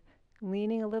 if you're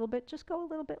leaning a little bit, just go a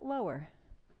little bit lower.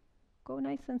 Go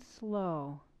nice and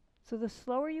slow. So the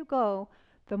slower you go,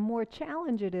 the more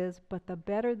challenge it is, but the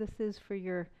better this is for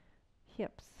your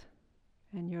hips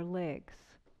and your legs,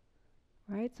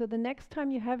 right? So the next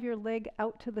time you have your leg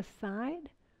out to the side,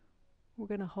 we're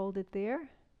going to hold it there.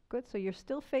 Good. So you're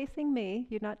still facing me.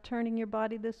 You're not turning your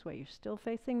body this way. You're still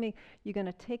facing me. You're going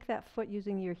to take that foot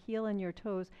using your heel and your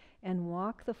toes and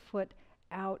walk the foot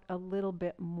out a little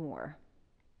bit more.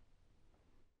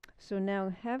 So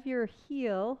now have your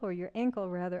heel, or your ankle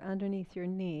rather, underneath your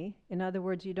knee. In other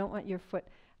words, you don't want your foot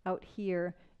out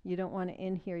here. You don't want it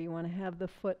in here. You want to have the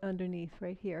foot underneath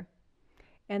right here.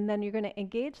 And then you're going to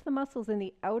engage the muscles in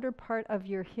the outer part of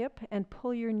your hip and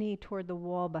pull your knee toward the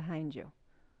wall behind you.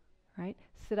 Right?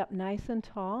 Sit up nice and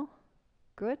tall.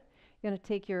 Good. You're going to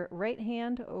take your right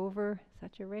hand over. Is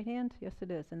that your right hand? Yes,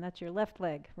 it is. And that's your left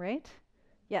leg, right?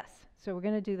 Yes. So we're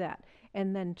going to do that.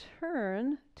 And then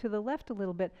turn to the left a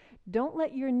little bit. Don't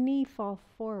let your knee fall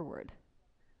forward.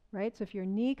 Right? So if your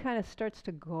knee kind of starts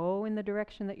to go in the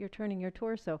direction that you're turning your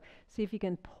torso, see if you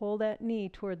can pull that knee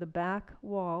toward the back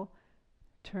wall.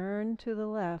 Turn to the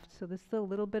left. So this is a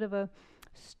little bit of a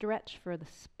stretch for the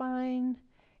spine.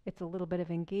 It's a little bit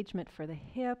of engagement for the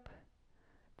hip,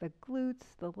 the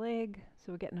glutes, the leg.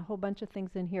 So we're getting a whole bunch of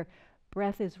things in here.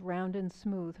 Breath is round and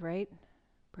smooth, right?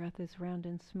 Breath is round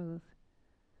and smooth.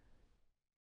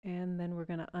 And then we're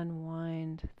going to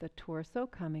unwind the torso,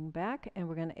 coming back, and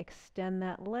we're going to extend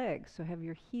that leg. So have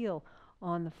your heel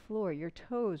on the floor, your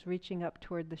toes reaching up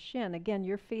toward the shin. Again,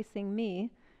 you're facing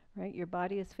me, right? Your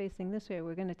body is facing this way.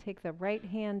 We're going to take the right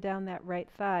hand down that right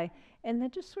thigh and then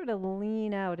just sort of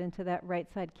lean out into that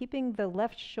right side, keeping the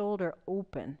left shoulder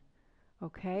open,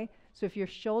 okay? So if your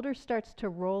shoulder starts to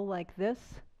roll like this,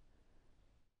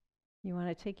 you want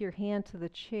to take your hand to the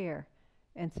chair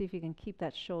and see if you can keep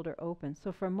that shoulder open.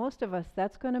 So for most of us,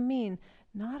 that's going to mean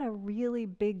not a really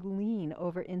big lean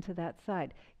over into that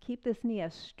side. Keep this knee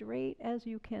as straight as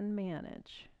you can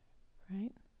manage,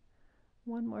 right?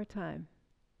 One more time.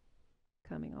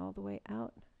 Coming all the way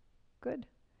out. Good.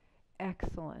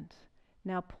 Excellent.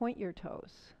 Now point your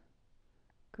toes.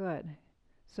 Good.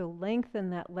 So lengthen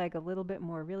that leg a little bit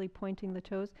more, really pointing the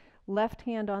toes. Left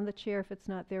hand on the chair if it's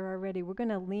not there already. We're going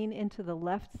to lean into the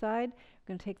left side. We're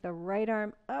going to take the right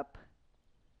arm up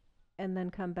and then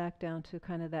come back down to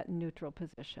kind of that neutral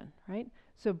position, right?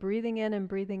 So breathing in and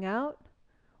breathing out.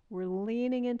 We're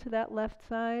leaning into that left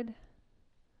side.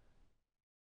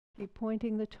 Keep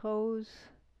pointing the toes.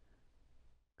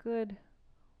 Good.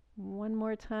 One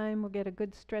more time. We'll get a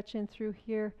good stretch in through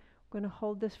here. We're going to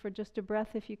hold this for just a breath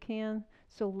if you can.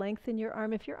 So lengthen your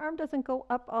arm. If your arm doesn't go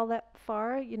up all that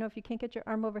far, you know, if you can't get your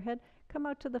arm overhead, come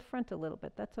out to the front a little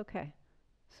bit. That's okay.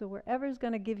 So wherever is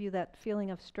going to give you that feeling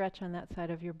of stretch on that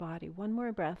side of your body. One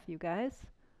more breath, you guys.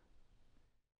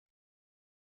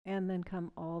 And then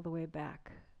come all the way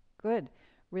back. Good.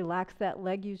 Relax that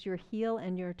leg. Use your heel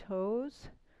and your toes.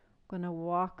 Going to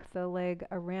walk the leg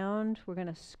around. We're going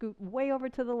to scoot way over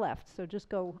to the left. So just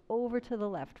go over to the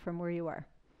left from where you are.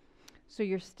 So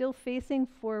you're still facing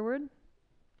forward.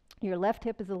 Your left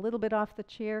hip is a little bit off the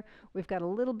chair. We've got a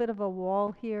little bit of a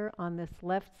wall here on this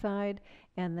left side.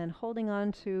 And then holding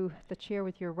on to the chair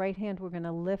with your right hand, we're going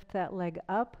to lift that leg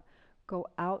up, go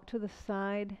out to the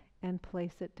side, and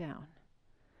place it down.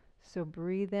 So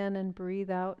breathe in and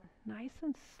breathe out nice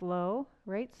and slow,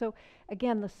 right? So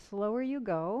again, the slower you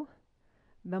go,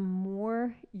 the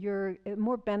more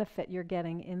benefit you're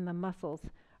getting in the muscles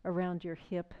around your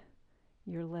hip,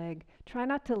 your leg. Try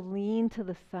not to lean to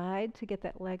the side to get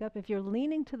that leg up. If you're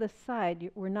leaning to the side,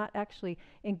 we're not actually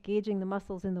engaging the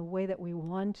muscles in the way that we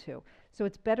want to. So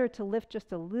it's better to lift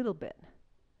just a little bit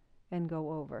and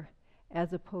go over,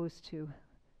 as opposed to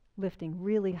lifting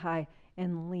really high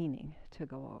and leaning to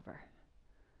go over.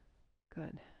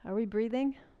 Good. Are we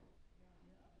breathing?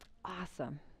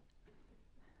 Awesome.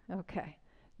 Okay.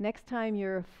 Next time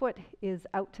your foot is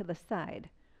out to the side,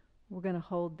 we're going to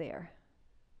hold there.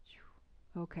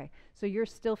 Okay. So you're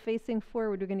still facing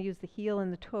forward. We're going to use the heel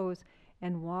and the toes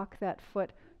and walk that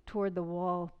foot toward the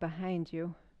wall behind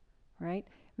you, right?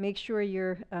 Make sure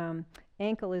your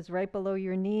ankle is right below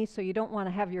your knee, so you don't want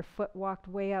to have your foot walked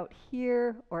way out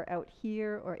here or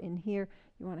in here.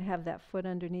 You want to have that foot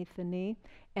underneath the knee,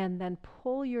 and then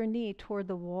pull your knee toward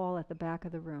the wall at the back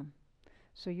of the room.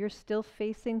 So you're still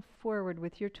facing forward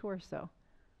with your torso.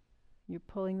 You're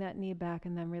pulling that knee back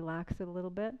and then relax it a little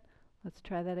bit. Let's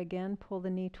try that again. Pull the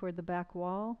knee toward the back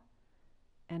wall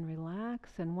and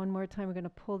relax. And one more time, we're going to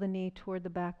pull the knee toward the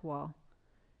back wall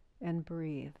and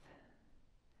breathe.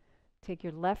 Take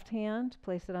your left hand,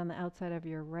 place it on the outside of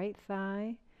your right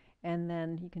thigh, and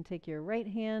then you can take your right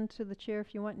hand to the chair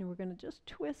if you want, and we're going to just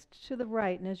twist to the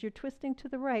right. And as you're twisting to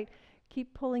the right,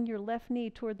 keep pulling your left knee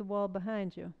toward the wall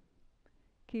behind you.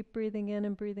 Keep breathing in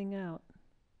and breathing out.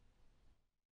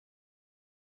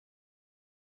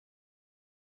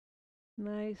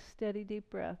 Nice, steady, deep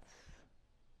breaths.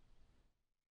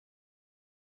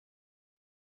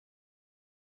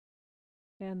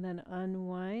 And then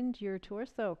unwind your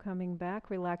torso, coming back.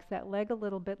 Relax that leg a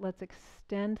little bit. Let's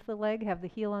extend the leg. Have the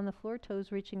heel on the floor,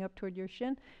 toes reaching up toward your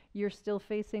shin. You're still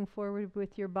facing forward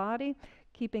with your body,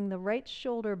 keeping the right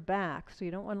shoulder back. So you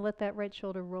don't want to let that right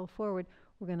shoulder roll forward.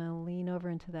 We're going to lean over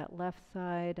into that left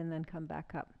side and then come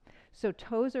back up. So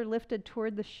toes are lifted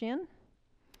toward the shin.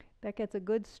 That gets a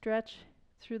good stretch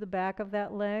through the back of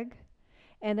that leg.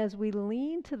 And as we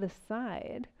lean to the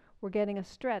side, we're getting a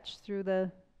stretch through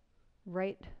the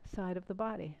right side of the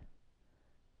body.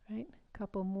 Right?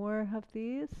 Couple more of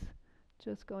these.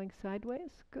 Just going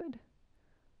sideways. Good.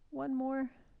 One more.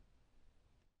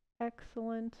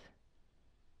 Excellent.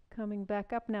 Coming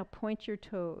back up. Now point your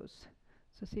toes.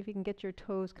 So see if you can get your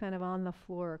toes kind of on the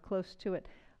floor or close to it.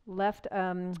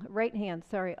 Right hand,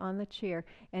 on the chair.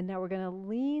 And now we're going to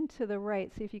lean to the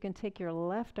right. See if you can take your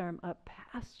left arm up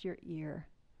past your ear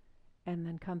and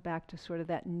then come back to sort of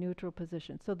that neutral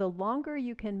position. So the longer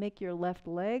you can make your left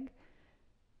leg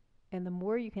and the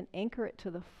more you can anchor it to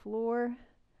the floor,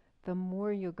 the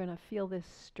more you're going to feel this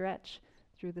stretch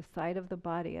through the side of the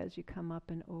body as you come up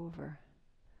and over.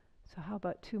 So how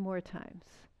about 2 more times?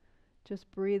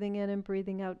 Just breathing in and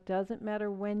breathing out. Doesn't matter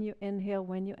when you inhale,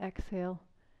 when you exhale,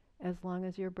 as long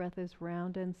as your breath is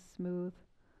round and smooth.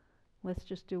 Let's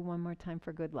just do 1 more time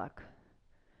for good luck.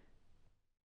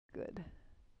 Good.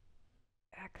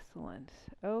 Excellent.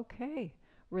 Okay.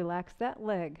 Relax that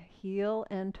leg, heel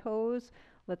and toes.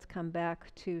 Let's come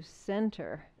back to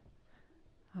center.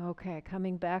 Okay,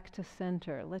 coming back to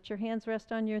center. Let your hands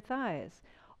rest on your thighs.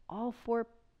 All 4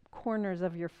 corners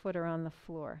of your foot are on the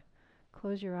floor.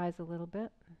 Close your eyes a little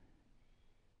bit.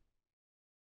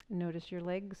 Notice your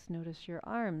legs, notice your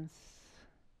arms.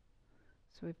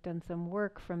 So we've done some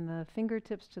work from the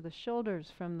fingertips to the shoulders,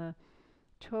 from the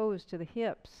toes to the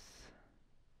hips.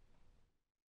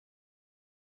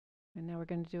 And now we're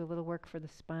going to do a little work for the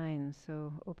spine.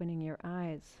 So opening your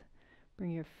eyes,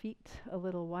 bring your feet a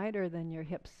little wider than your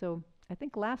hips. So I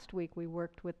think last week we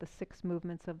worked with the 6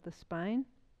 movements of the spine.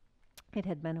 It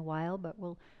had been a while, but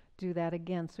we'll do that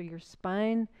again. So your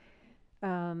spine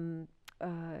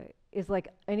is like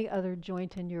any other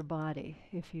joint in your body.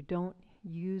 If you don't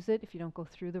use it, if you don't go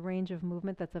through the range of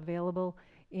movement that's available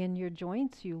in your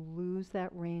joints, you lose that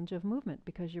range of movement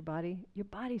because your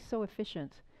body's so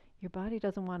efficient. Your body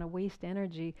doesn't want to waste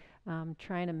energy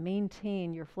trying to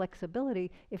maintain your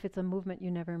flexibility if it's a movement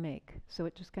you never make. So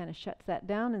it just kind of shuts that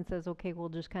down and says, okay, we'll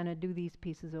just kind of do these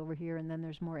pieces over here, and then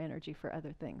there's more energy for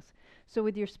other things. So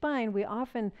with your spine, we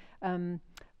often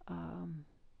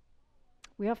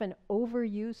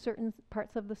overuse certain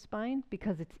parts of the spine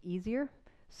because it's easier.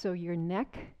 So your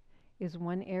neck is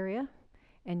one area,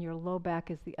 and your low back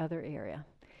is the other area.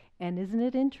 And isn't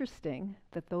it interesting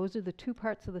that those are the 2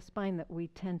 parts of the spine that we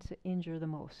tend to injure the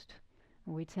most?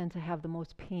 We tend to have the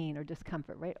most pain or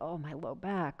discomfort, right? Oh, my low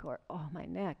back, or oh, my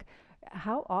neck.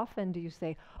 How often do you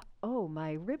say, oh,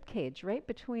 my rib cage, right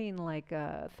between like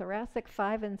thoracic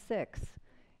 5 and 6?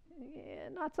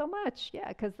 Not so much, yeah,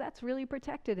 because that's really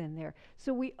protected in there.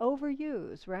 So we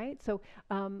overuse, right? So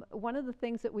one of the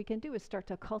things that we can do is start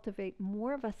to cultivate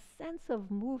more of a sense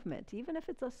of movement, even if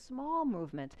it's a small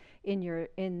movement in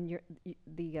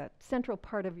the central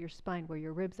part of your spine where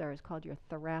your ribs are is called your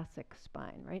thoracic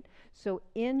spine, right? So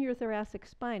in your thoracic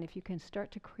spine, if you can start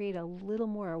to create a little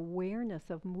more awareness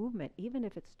of movement, even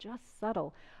if it's just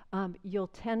subtle, you'll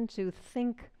tend to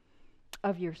think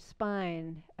of your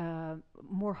spine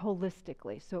more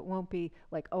holistically. So it won't be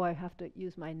like, oh, I have to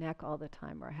use my neck all the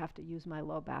time, or I have to use my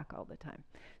low back all the time.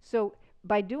 So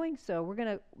by doing so, we're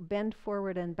going to bend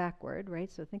forward and backward,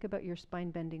 right? So think about your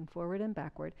spine bending forward and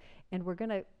backward, and we're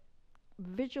going to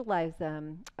visualize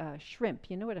shrimp.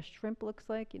 You know what a shrimp looks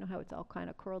like? You know how it's all kind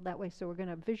of curled that way? So we're going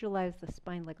to visualize the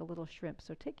spine like a little shrimp.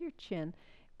 So take your chin,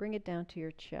 bring it down to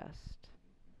your chest.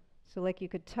 So like you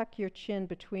could tuck your chin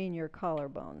between your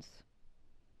collarbones.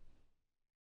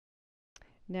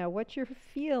 Now what you're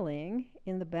feeling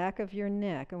in the back of your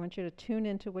neck, I want you to tune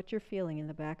into what you're feeling in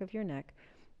the back of your neck.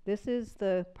 This is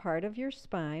the part of your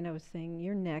spine, I was saying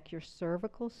your neck, your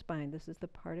cervical spine. This is the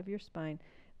part of your spine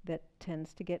that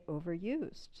tends to get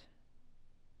overused.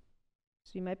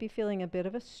 So you might be feeling a bit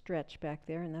of a stretch back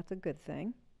there, and that's a good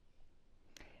thing.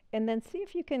 And then see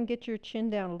if you can get your chin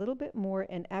down a little bit more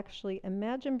and actually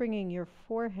imagine bringing your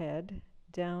forehead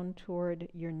down toward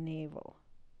your navel.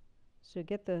 So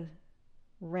get the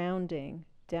rounding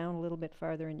down a little bit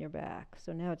farther in your back.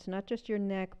 So now it's not just your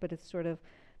neck, but it's sort of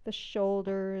the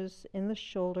shoulders and the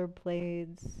shoulder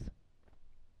blades.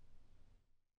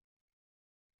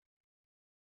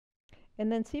 And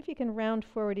then see if you can round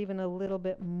forward even a little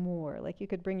bit more, like you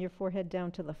could bring your forehead down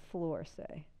to the floor,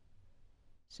 say.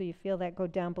 So you feel that go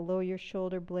down below your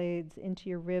shoulder blades, into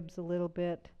your ribs a little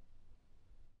bit.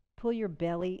 Pull your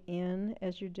belly in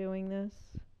as you're doing this.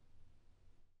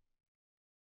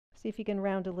 See if you can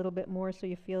round a little bit more so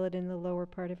you feel it in the lower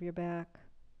part of your back.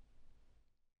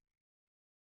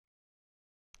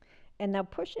 And now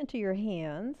push into your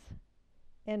hands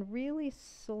and really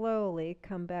slowly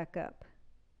come back up.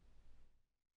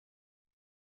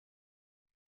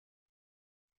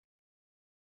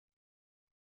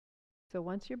 So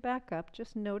once you're back up,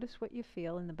 just notice what you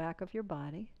feel in the back of your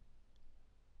body.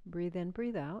 Breathe in,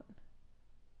 breathe out.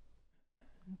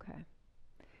 Okay.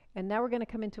 And now we're going to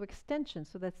come into extension.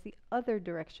 So that's the other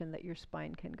direction that your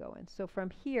spine can go in. So from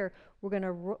here, we're going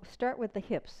to start with the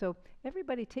hips. So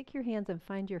everybody take your hands and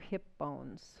find your hip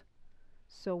bones.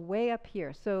 So way up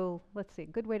here. So let's see, a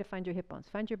good way to find your hip bones.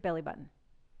 Find your belly button.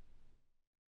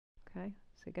 Okay,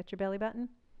 so you got your belly button.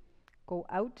 Go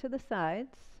out to the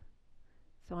sides.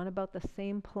 So on about the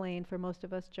same plane for most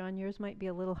of us. John, yours might be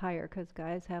a little higher because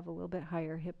guys have a little bit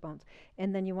higher hip bones.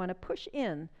 And then you want to push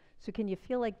in. So can you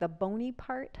feel like the bony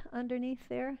part underneath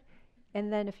there?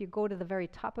 And then if you go to the very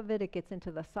top of it, it gets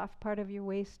into the soft part of your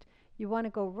waist. You want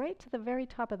to go right to the very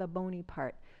top of the bony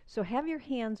part. So have your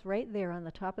hands right there on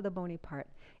the top of the bony part.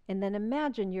 And then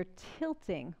imagine you're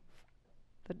tilting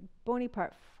the bony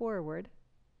part forward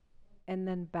and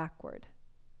then backward.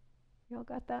 You all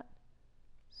got that?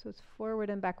 So it's forward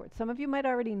and backward. Some of you might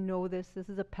already know this. This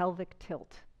is a pelvic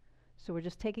tilt. So we're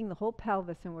just taking the whole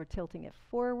pelvis and we're tilting it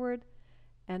forward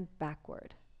and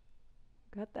backward.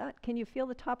 Got that? Can you feel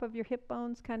the top of your hip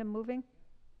bones kind of moving?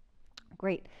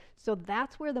 Great. So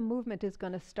that's where the movement is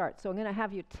going to start. So I'm going to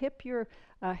have you tip your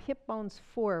hip bones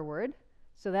forward.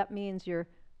 So that means you're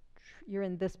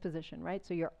in this position, right?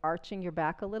 So you're arching your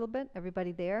back a little bit.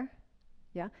 Everybody there?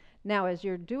 Yeah? Now, as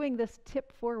you're doing this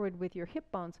tip forward with your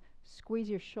hip bones, squeeze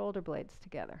your shoulder blades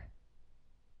together,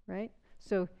 right?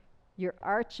 So you're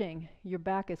arching, your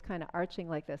back is kind of arching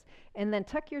like this. And then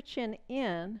tuck your chin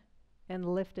in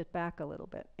and lift it back a little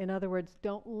bit. In other words,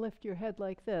 don't lift your head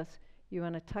like this. You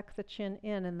want to tuck the chin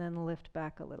in and then lift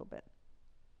back a little bit.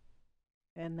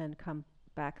 And then come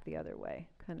back the other way,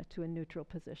 kind of to a neutral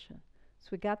position. So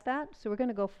we got that? So we're going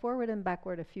to go forward and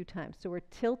backward a few times. So we're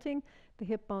tilting the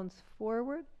hip bones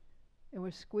forward, and we're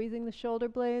squeezing the shoulder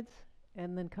blades,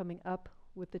 and then coming up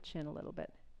with the chin a little bit,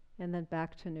 and then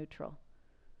back to neutral.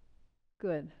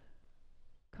 Good.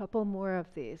 Couple more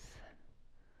of these.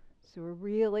 So we're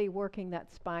really working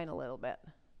that spine a little bit.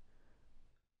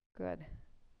 Good.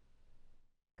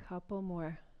 Couple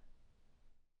more.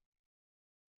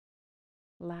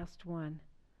 Last one.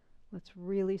 Let's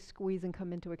really squeeze and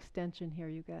come into extension here,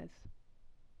 you guys.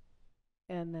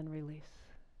 And then release.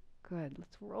 Good.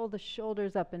 Let's roll the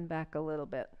shoulders up and back a little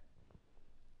bit.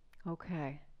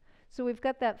 Okay. So we've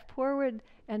got that forward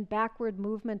and backward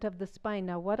movement of the spine.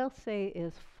 Now what I'll say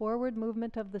is forward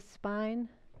movement of the spine.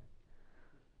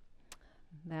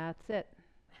 That's it.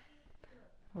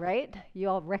 Right? You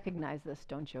all recognize this,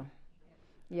 don't you?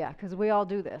 Yeah, because we all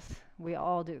do this. We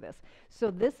all do this.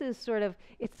 So this is sort of,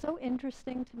 it's so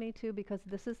interesting to me too, because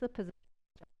this is the position,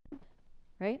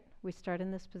 right? We start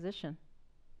in this position,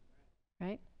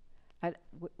 right?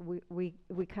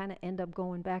 We kind of end up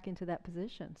going back into that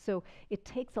position. So it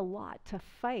takes a lot to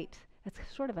fight. It's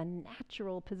sort of a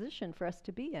natural position for us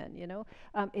to be in, you know.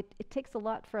 It takes a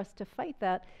lot for us to fight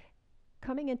that.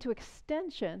 Coming into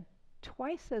extension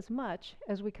twice as much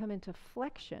as we come into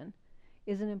flexion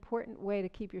is an important way to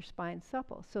keep your spine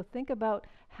supple. So think about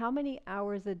how many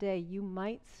hours a day you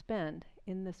might spend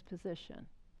in this position.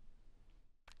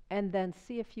 And then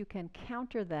see if you can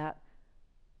counter that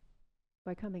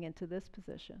by coming into this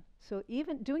position. So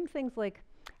even doing things like,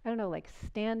 I don't know, like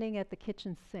standing at the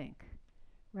kitchen sink,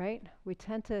 right? We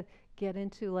tend to get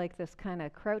into like this kind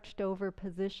of crouched over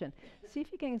position. See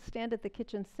if you can stand at the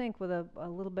kitchen sink with a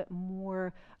little bit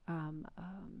more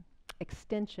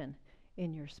extension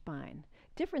in your spine.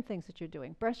 Different things that you're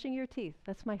doing. Brushing your teeth,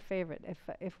 that's my favorite.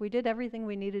 If we did everything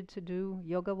we needed to do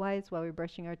yoga-wise while we were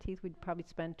brushing our teeth, we'd probably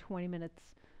spend 20 minutes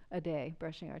a day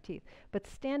brushing our teeth. But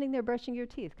standing there brushing your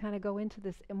teeth, kind of go into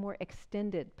this more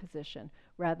extended position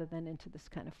rather than into this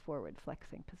kind of forward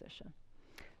flexing position.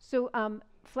 So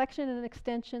flexion and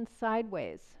extension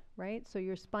sideways, right? So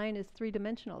your spine is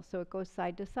three-dimensional, so it goes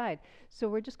side to side. So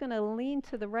we're just going to lean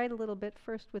to the right a little bit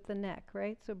first with the neck,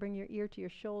 right? So bring your ear to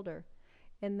your shoulder,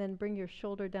 and then bring your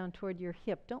shoulder down toward your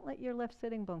hip. Don't let your left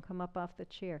sitting bone come up off the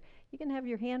chair. You can have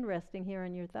your hand resting here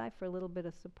on your thigh for a little bit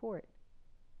of support.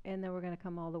 And then we're going to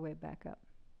come all the way back up.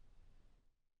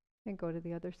 And go to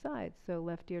the other side. So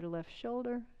left ear to left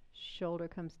shoulder, shoulder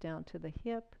comes down to the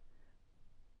hip,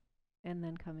 and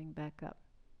then coming back up.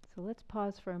 So let's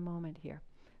pause for a moment here.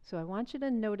 So I want you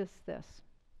to notice this.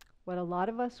 What a lot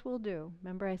of us will do,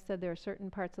 remember I said there are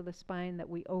certain parts of the spine that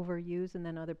we overuse and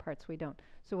then other parts we don't.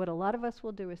 So what a lot of us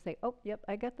will do is say, oh, yep,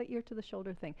 I got the ear to the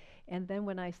shoulder thing. And then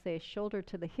when I say shoulder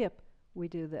to the hip, we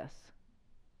do this,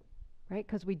 right?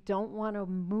 Because we don't want to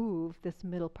move this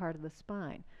middle part of the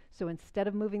spine. So instead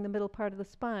of moving the middle part of the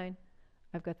spine,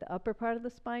 I've got the upper part of the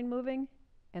spine moving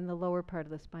and the lower part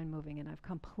of the spine moving, and I've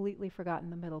completely forgotten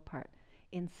the middle part.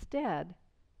 Instead,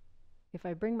 if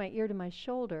I bring my ear to my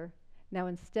shoulder, now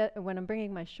instead, when I'm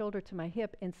bringing my shoulder to my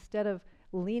hip, instead of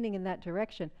leaning in that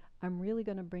direction, I'm really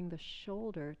going to bring the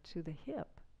shoulder to the hip.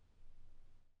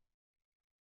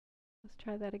 Let's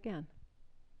try that again.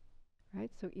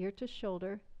 Right, so ear to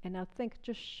shoulder, and now think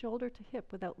just shoulder to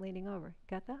hip without leaning over.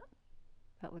 Got that?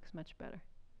 That looks much better.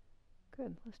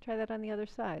 Good. Let's try that on the other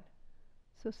side.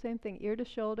 So same thing, ear to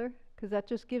shoulder, because that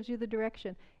just gives you the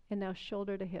direction, and now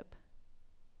shoulder to hip.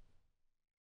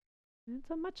 And it's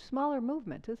a much smaller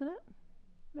movement, isn't it?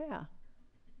 Yeah.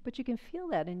 But you can feel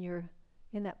that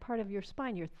in that part of your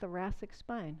spine, your thoracic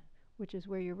spine, which is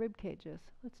where your rib cage is.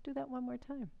 Let's do that one more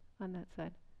time on that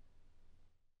side.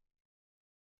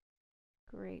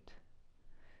 Great.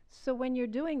 So when you're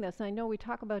doing this, I know we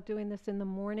talk about doing this in the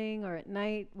morning or at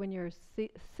night when you're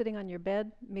sitting on your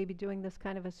bed, maybe doing this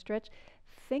kind of a stretch.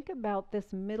 Think about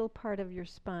this middle part of your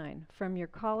spine, from your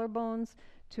collarbones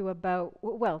to about,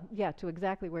 to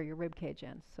exactly where your rib cage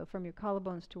ends. So from your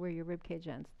collarbones to where your rib cage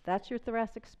ends. That's your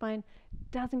thoracic spine.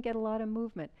 Doesn't get a lot of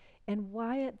movement. And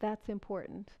why that's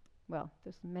important, well,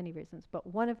 there's many reasons, but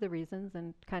one of the reasons,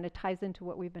 and kind of ties into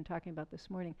what we've been talking about this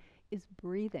morning, is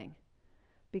breathing.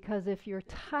 Because if you're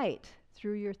tight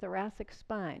through your thoracic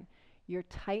spine, you're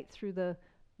tight through the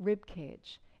rib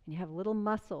cage, and you have little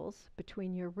muscles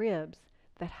between your ribs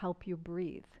that help you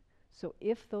breathe. So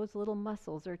if those little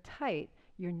muscles are tight,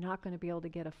 you're not going to be able to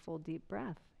get a full deep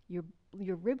breath.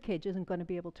 Your rib cage isn't going to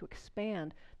be able to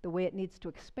expand the way it needs to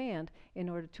expand in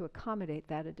order to accommodate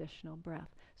that additional breath.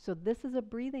 So this is a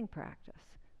breathing practice,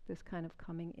 this kind of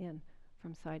coming in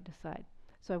from side to side.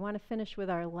 So I want to finish with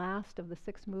our last of the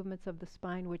 6 movements of the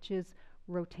spine, which is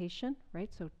rotation, right?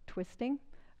 So twisting.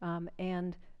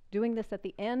 And doing this at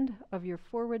the end of your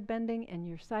forward bending and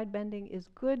your side bending is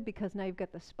good because now you've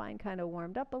got the spine kind of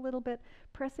warmed up a little bit.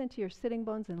 Press into your sitting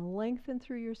bones and lengthen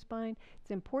through your spine.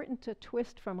 It's important to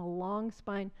twist from a long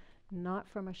spine, not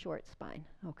from a short spine,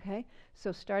 okay?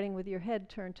 So starting with your head,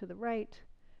 turn to the right,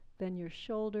 then your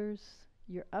shoulders,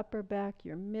 your upper back,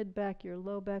 your mid back, your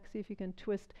low back. See if you can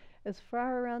twist as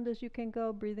far around as you can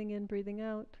go, breathing in, breathing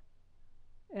out,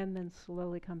 and then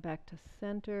slowly come back to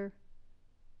center.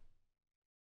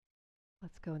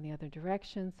 Let's go in the other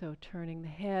direction, so turning the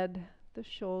head, the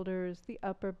shoulders, the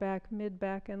upper back, mid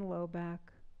back, and low back.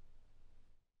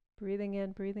 Breathing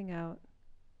in, breathing out,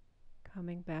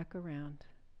 coming back around.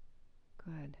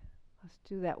 Good. Let's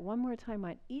do that one more time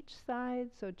on each side,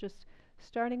 so just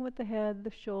starting with the head,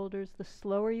 the shoulders, the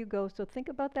slower you go. So think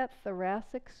about that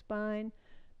thoracic spine,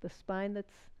 the spine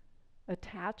that's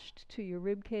attached to your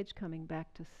rib cage coming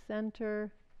back to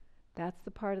center. That's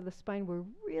the part of the spine we're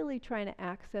really trying to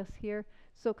access here.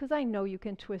 So, because I know you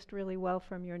can twist really well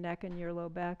from your neck and your low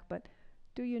back, but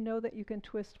do you know that you can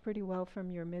twist pretty well from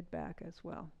your mid back as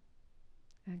well?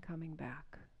 And coming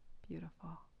back.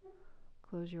 Beautiful.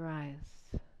 Close your eyes.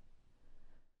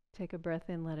 Take a breath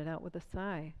in, let it out with a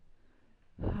sigh.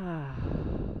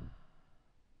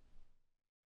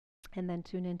 And then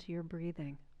tune into your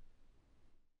breathing.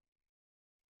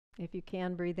 If you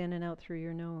can, breathe in and out through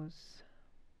your nose.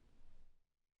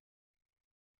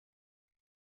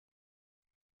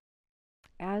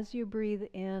 As you breathe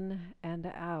in and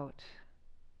out,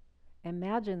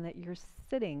 Imagine that you're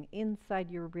sitting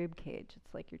inside your rib cage.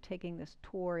 It's like you're taking this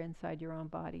tour inside your own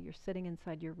body. You're sitting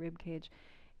inside your rib cage,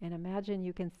 and imagine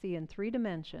you can see in 3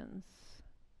 dimensions.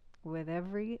 With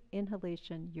every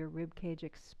inhalation, your rib cage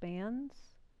expands,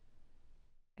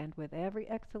 and with every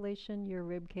exhalation, your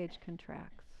rib cage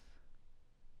contracts.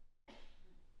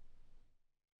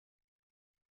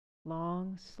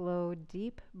 Long, slow,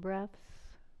 deep breaths.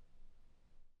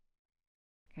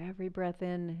 Every breath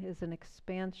in is an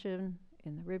expansion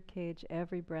in the rib cage.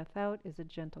 Every breath out is a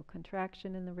gentle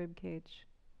contraction in the rib cage.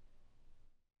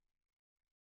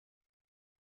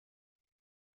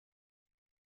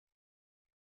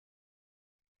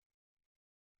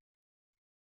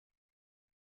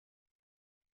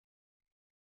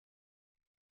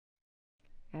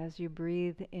 As you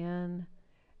breathe in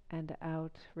and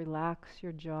out, relax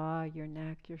your jaw, your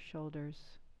neck, your shoulders.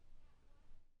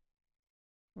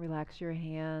 Relax your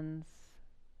hands,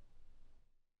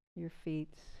 your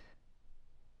feet.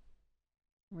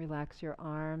 Relax your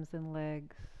arms and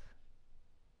legs.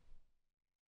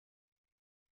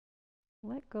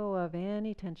 Let go of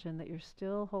any tension that you're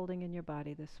still holding in your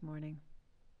body this morning.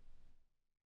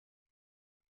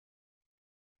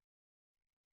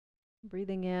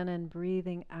 Breathing in and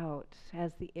breathing out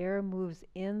as the air moves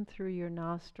in through your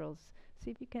nostrils. See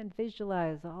if you can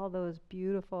visualize all those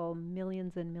beautiful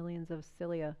millions and millions of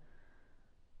cilia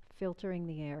filtering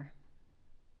the air.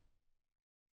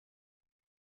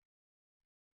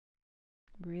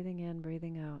 Breathing in,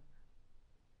 breathing out.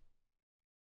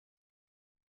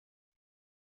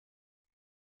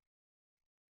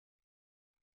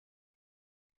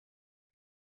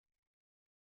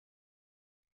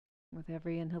 With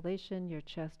every inhalation, your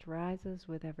chest rises.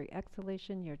 With every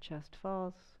exhalation, your chest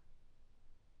falls.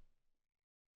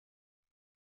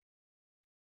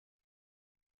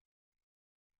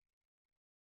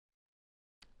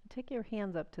 Take your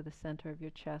hands up to the center of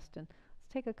your chest and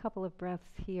let's take a couple of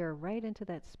breaths here, right into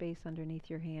that space underneath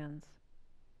your hands.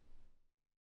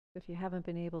 If you haven't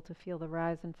been able to feel the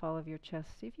rise and fall of your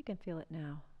chest, see if you can feel it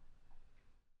now.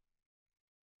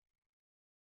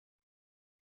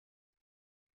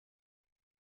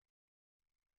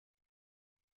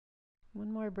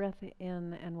 One more breath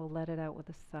in and we'll let it out with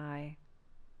a sigh.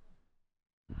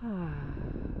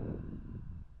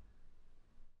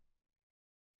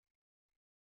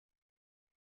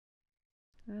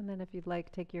 And then if you'd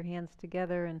like, take your hands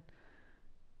together and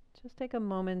just take a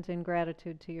moment in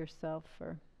gratitude to yourself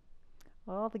for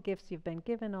all the gifts you've been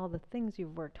given, all the things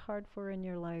you've worked hard for in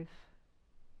your life.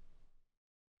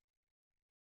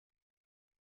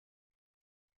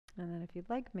 And then if you'd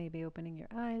like, maybe opening your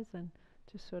eyes and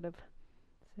just sort of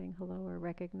saying hello or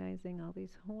recognizing all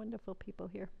these wonderful people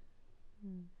here.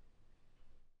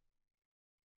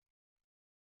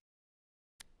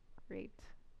 Great.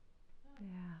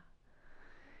 Yeah.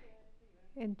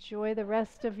 Enjoy the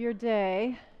rest of your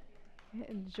day.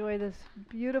 Enjoy this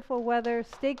beautiful weather.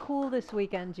 Stay cool this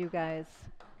weekend, you guys.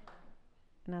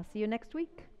 And I'll see you next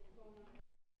week.